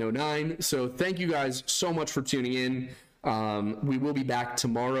now 9:09. So thank you guys so much for tuning in. We will be back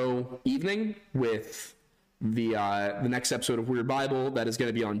tomorrow evening with the next episode of Weird Bible. That is going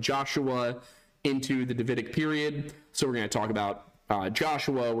to be on Joshua into the Davidic period. So we're going to talk about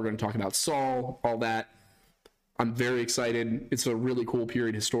Joshua. We're going to talk about Saul, all that. I'm very excited. It's a really cool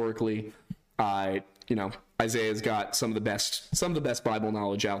period historically. You know, Isaiah's got some of the best Bible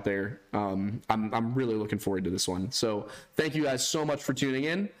knowledge out there. I'm really looking forward to this one. So thank you guys so much for tuning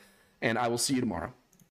in, and I will see you tomorrow.